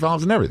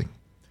involved in everything.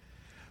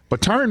 But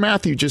Tyrann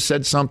Mathieu just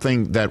said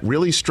something that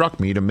really struck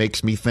me, to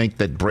makes me think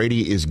that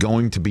Brady is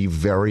going to be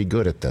very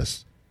good at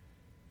this.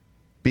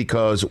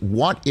 Because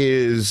what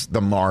is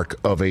the mark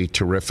of a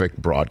terrific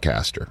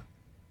broadcaster?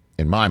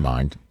 In my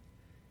mind,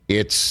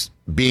 it's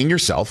being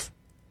yourself.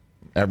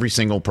 Every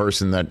single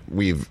person that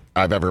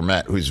I've ever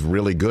met who's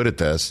really good at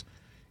this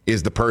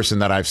is the person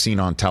that I've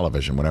seen on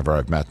television whenever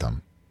I've met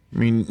them. I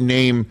mean,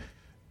 name,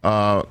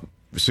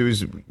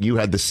 Suze, you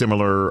had the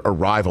similar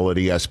arrival at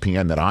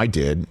ESPN that I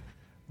did,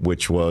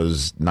 which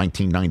was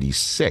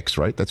 1996,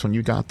 right? That's when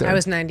you got there? I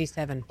was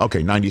 97.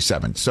 Okay,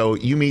 97. So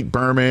you meet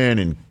Berman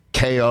and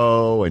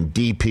KO and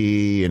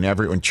DP and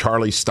everyone,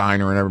 Charlie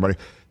Steiner and everybody.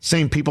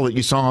 Same people that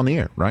you saw on the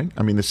air, right?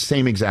 I mean, the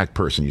same exact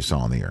person you saw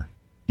on the air.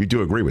 You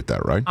do agree with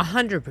that, right?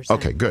 100%.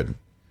 Okay, good.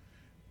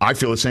 I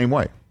feel the same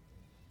way.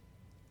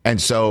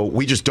 And so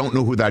we just don't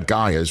know who that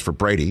guy is for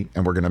Brady,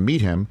 and we're going to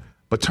meet him.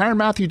 But Tyrann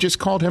Mathieu just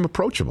called him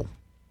approachable.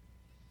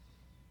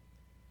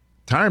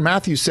 Tyrann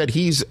Mathieu said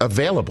he's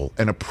available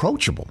and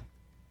approachable.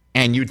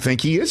 And you'd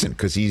think he isn't,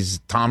 because he's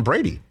Tom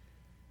Brady.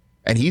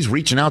 And he's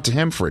reaching out to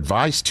him for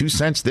advice, 2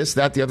 cents, this,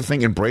 that, the other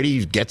thing. And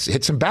Brady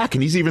hits him back.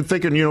 And he's even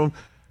thinking,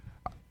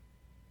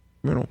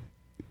 I'm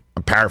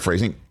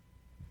paraphrasing.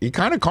 He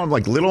kind of called him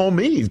like little old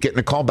me. He's getting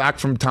a call back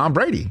from Tom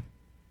Brady.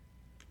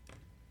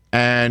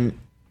 And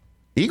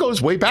he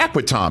goes way back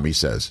with Tom, he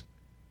says.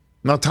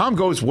 Now, Tom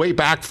goes way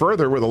back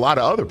further with a lot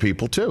of other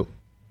people, too.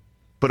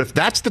 But if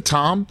that's the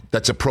Tom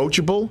that's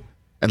approachable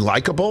and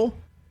likable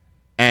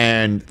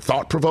and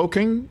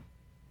thought-provoking,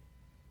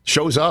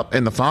 shows up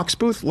in the Fox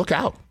booth, look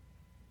out.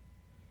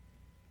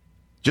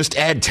 Just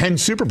add 10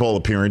 Super Bowl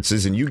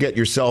appearances and you get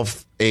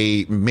yourself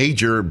a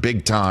major,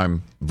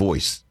 big-time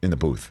voice in the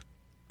booth.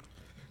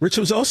 Rich,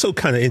 it was also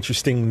kind of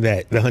interesting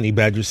that the Honey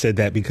Badger said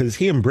that, because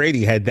he and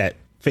Brady had that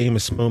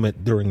famous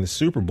moment during the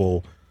Super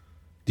Bowl.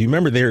 Do you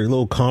remember their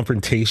little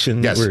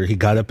confrontation where he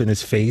got up in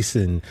his face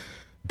and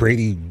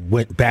Brady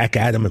went back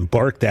at him and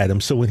barked at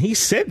him? So when he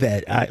said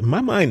that,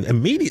 my mind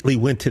immediately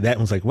went to that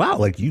and was like, wow,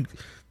 these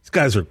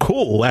guys are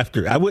cool.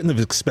 I wouldn't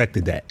have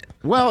expected that.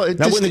 Well, I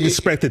wouldn't have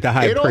expected the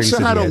high praise.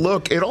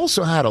 It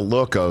also had a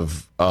look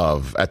of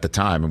at the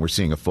time, and we're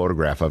seeing a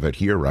photograph of it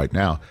here right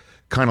now,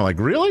 kind of like,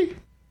 really?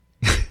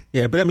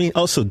 Yeah, but I mean,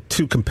 also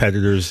two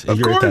competitors.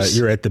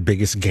 You're at the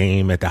biggest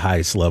game at the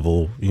highest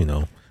level.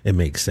 It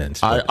makes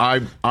sense.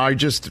 I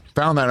just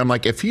found that, I'm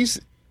like, if he's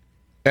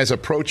as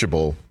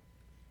approachable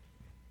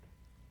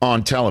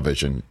on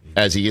television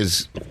as he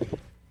is,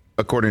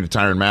 according to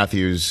Tyrann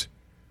Mathieu's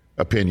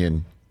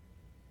opinion,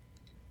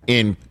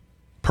 in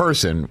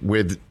person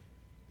with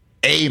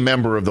a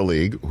member of the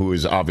league who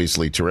is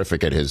obviously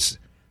terrific at his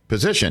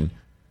position,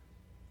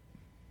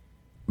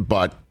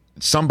 but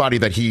somebody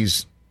that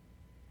he's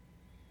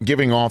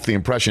giving off the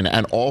impression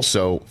and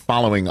also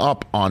following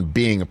up on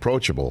being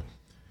approachable.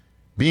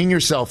 Being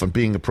yourself and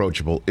being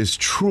approachable is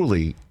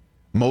truly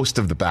most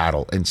of the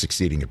battle in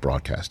succeeding at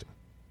broadcasting.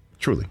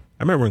 Truly.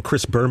 I remember when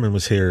Chris Berman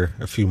was here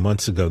a few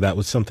months ago, that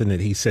was something that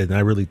he said, and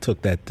I really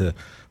took that to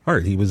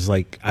heart. He was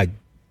like, I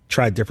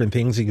tried different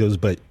things. He goes,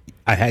 but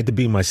I had to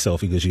be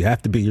myself. He goes, you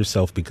have to be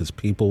yourself because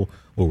people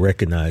will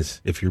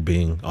recognize if you're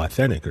being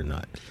authentic or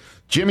not.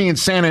 Jimmy in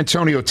San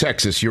Antonio,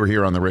 Texas, you're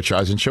here on The Rich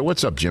Eisen Show.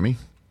 What's up, Jimmy?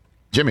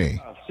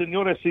 Jimmy.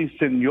 Senora, si,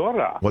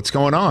 senora. What's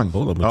going on?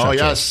 Hola, oh,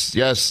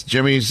 yes.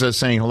 Jimmy's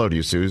saying hello to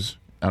you, Suze.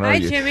 Hi,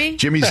 Jimmy.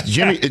 Jimmy.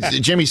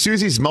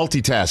 Susie's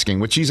multitasking,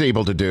 which she's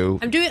able to do.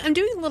 I'm doing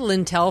a little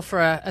intel for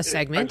a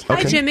segment.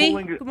 Okay. Hi,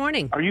 Jimmy. Good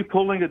morning. Are you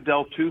pulling a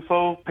Del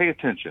Tufo? Pay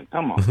attention.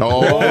 Come on.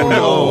 Oh,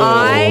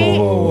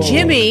 no.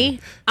 Jimmy,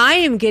 I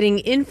am getting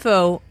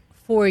info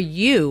for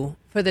you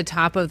for the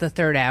top of the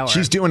third hour.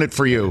 She's doing it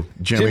for you,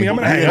 Jimmy. I'm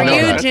for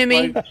you,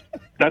 Jimmy.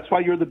 That's why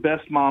you're the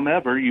best mom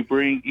ever. You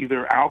bring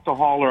either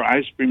alcohol or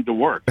ice cream to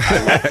work.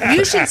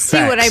 You should see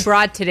what I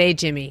brought today,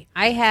 Jimmy.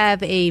 I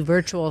have a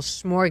virtual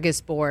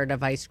smorgasbord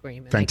of ice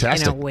cream. And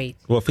Fantastic. I cannot wait.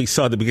 Well, if he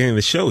saw the beginning of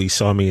the show, he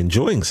saw me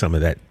enjoying some of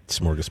that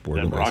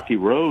smorgasbord. That rocky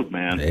road,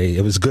 man. Hey,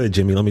 it was good,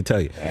 Jimmy. Let me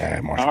tell you.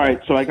 All right,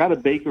 so I got a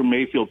Baker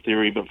Mayfield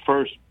theory, but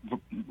first,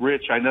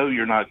 Rich, I know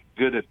you're not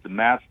good at the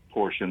math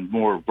portion,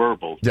 more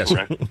verbal, yes,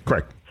 correct?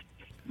 Correct.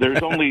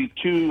 There's only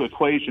two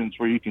equations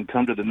where you can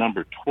come to the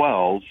number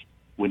 12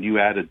 when you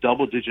add a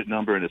double-digit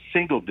number and a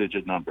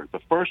single-digit number. The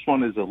first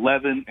one is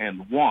 11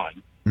 and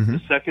 1. Mm-hmm.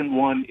 The second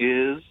one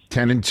is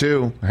 10 and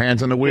 2.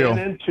 Hands on the wheel. 10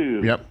 and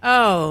 2. Yep.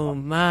 Oh,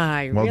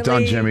 my. Well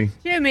done, Jimmy.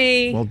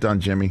 Jimmy. Well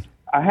done, Jimmy.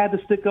 I had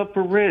to stick up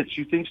for Rich.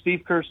 You think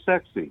Steve Kerr's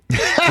sexy?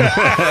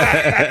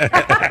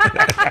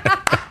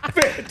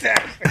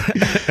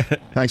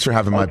 Thanks for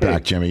having my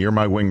back, Jimmy. You're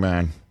my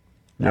wingman.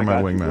 You're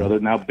my wingman. Brother.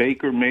 Now,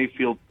 Baker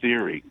Mayfield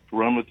theory.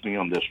 Run with me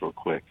on this real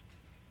quick.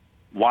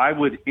 Why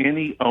would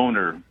any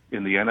owner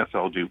in the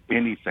NFL do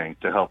anything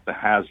to help the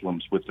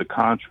Haslams with the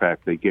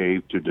contract they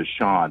gave to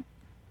Deshaun?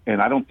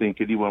 And I don't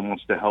think anyone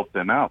wants to help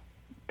them out.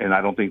 And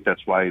I don't think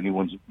that's why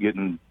anyone's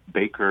getting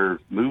Baker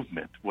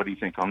movement. What do you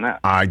think on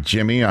that?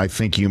 Jimmy, I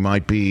think you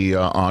might be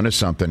onto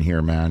something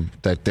here, man.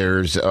 That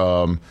there's,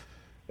 an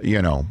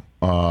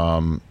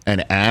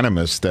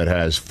animus that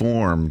has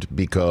formed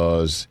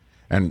because,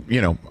 and,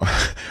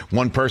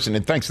 one person,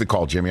 and thanks for the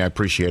call, Jimmy. I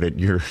appreciate it.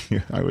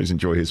 I always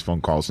enjoy his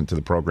phone calls into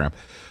the program.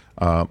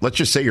 Let's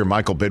just say you're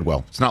Michael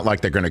Bidwell. It's not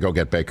like they're going to go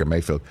get Baker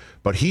Mayfield,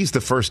 but he's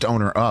the first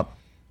owner up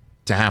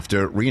to have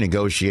to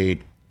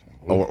renegotiate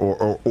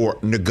or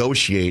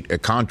negotiate a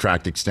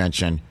contract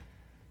extension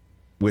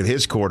with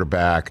his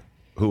quarterback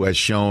who has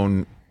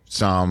shown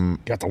some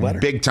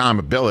big-time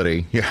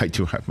ability. Yeah, I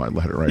do have my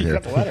letter right here.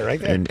 Got the letter right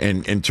there.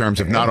 In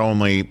terms of not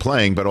only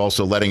playing, but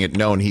also letting it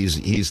known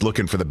he's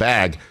looking for the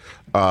bag.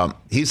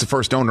 He's the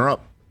first owner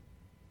up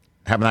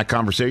having that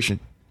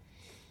conversation.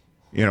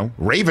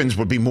 Ravens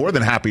would be more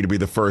than happy to be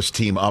the first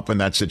team up in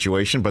that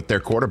situation, but their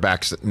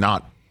quarterback's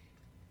not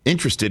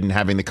interested in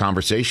having the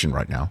conversation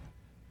right now.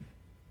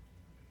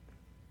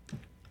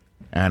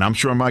 And I'm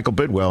sure Michael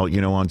Bidwell,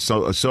 on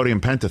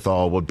sodium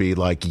pentothal would be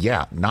like,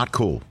 yeah, not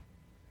cool.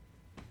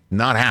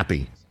 Not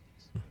happy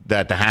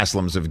that the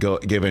Haslams have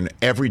given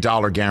every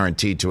dollar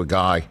guaranteed to a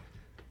guy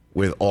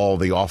with all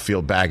the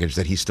off-field baggage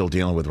that he's still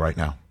dealing with right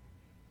now.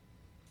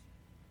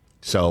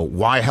 So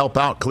why help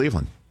out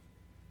Cleveland?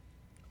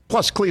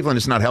 Plus, Cleveland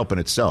is not helping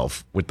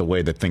itself with the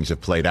way that things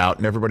have played out,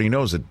 and everybody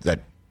knows that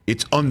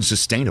it's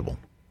unsustainable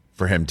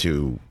for him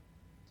to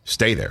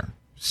stay there.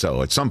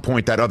 So at some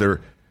point, that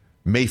other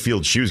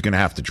Mayfield shoe is going to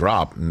have to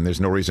drop, and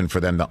there's no reason for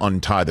them to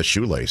untie the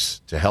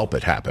shoelace to help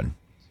it happen,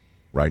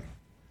 right?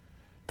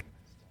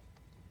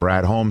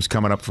 Brad Holmes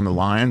coming up from the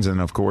Lions,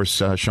 and of course,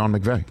 Sean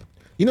McVay.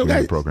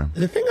 Guys, program.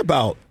 The thing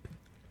about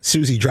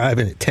Susie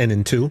driving at 10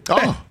 and 2.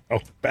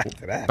 Back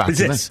to that. Is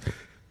this.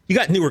 You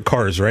got newer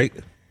cars, right?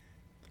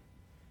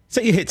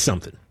 Say you hit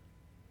something.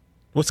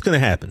 What's going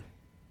to happen?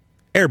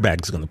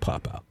 Airbag's going to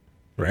pop out,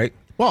 right?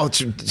 Well,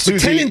 Susie,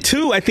 10 and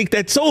 2, I think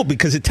that's old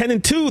because at 10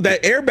 and 2,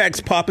 that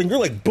airbag's popping. You're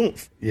like, boom.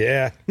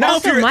 Yeah. Now,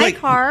 also, my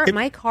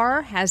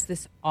car has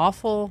this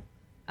awful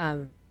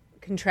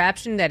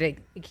contraption that it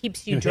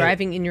keeps you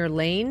driving in your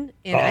lane,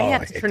 and I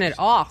have to turn it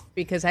off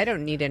because I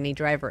don't need any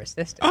driver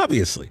assistance.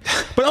 Obviously.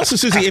 But also,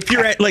 Susie, if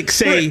you're at,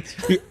 say,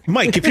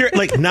 Mike, if you're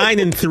at 9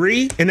 and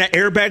 3 and that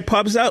airbag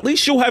pops out, at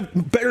least you'll have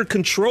better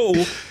control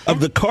of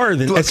the car.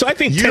 So I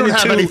think 10 and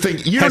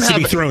 2 has to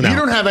be thrown out. You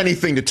don't have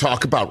anything to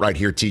talk about right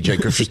here, TJ,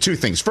 because there's two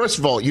things. First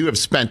of all, you have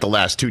spent the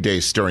last 2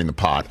 days stirring the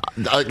pot.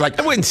 I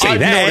wouldn't say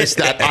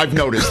that. I've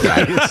noticed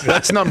that.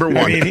 That's number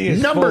one.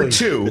 Number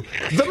two,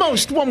 the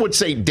most, one would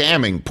say,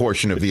 damning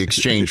portion of the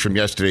exchange from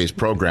yesterday's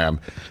program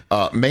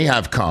may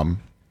have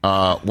come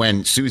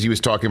when Susie was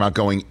talking about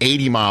going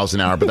 80 miles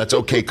an hour, but that's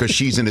okay because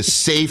she's in a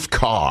safe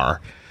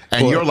car,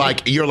 and you're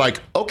like,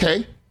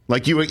 okay,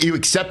 like you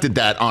accepted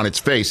that on its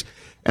face.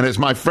 And as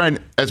my friend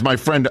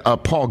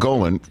Paul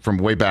Golan from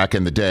way back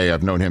in the day,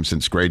 I've known him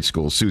since grade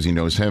school. Susie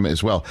knows him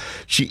as well.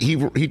 He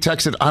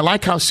texted, I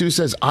like how Sue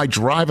says, I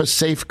drive a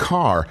safe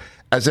car,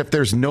 as if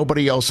there's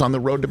nobody else on the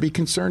road to be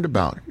concerned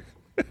about.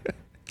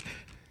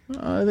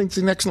 I think it's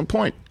an excellent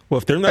point. Well,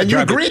 if they're not, and you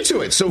agreed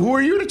to it, so who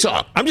are you to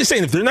talk? I'm just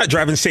saying, if they're not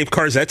driving safe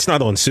cars, that's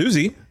not on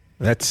Susie.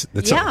 That's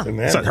not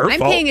her fault. I'm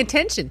paying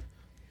attention.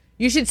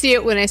 You should see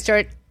it when I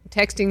start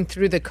texting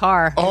through the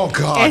car. Oh,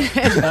 God.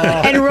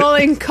 And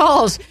rolling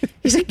calls.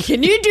 He's like,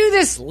 can you do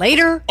this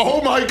later?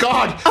 Oh, my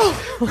God.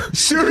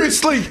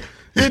 Seriously,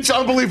 it's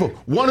unbelievable.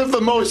 One of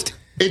the most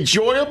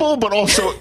enjoyable but also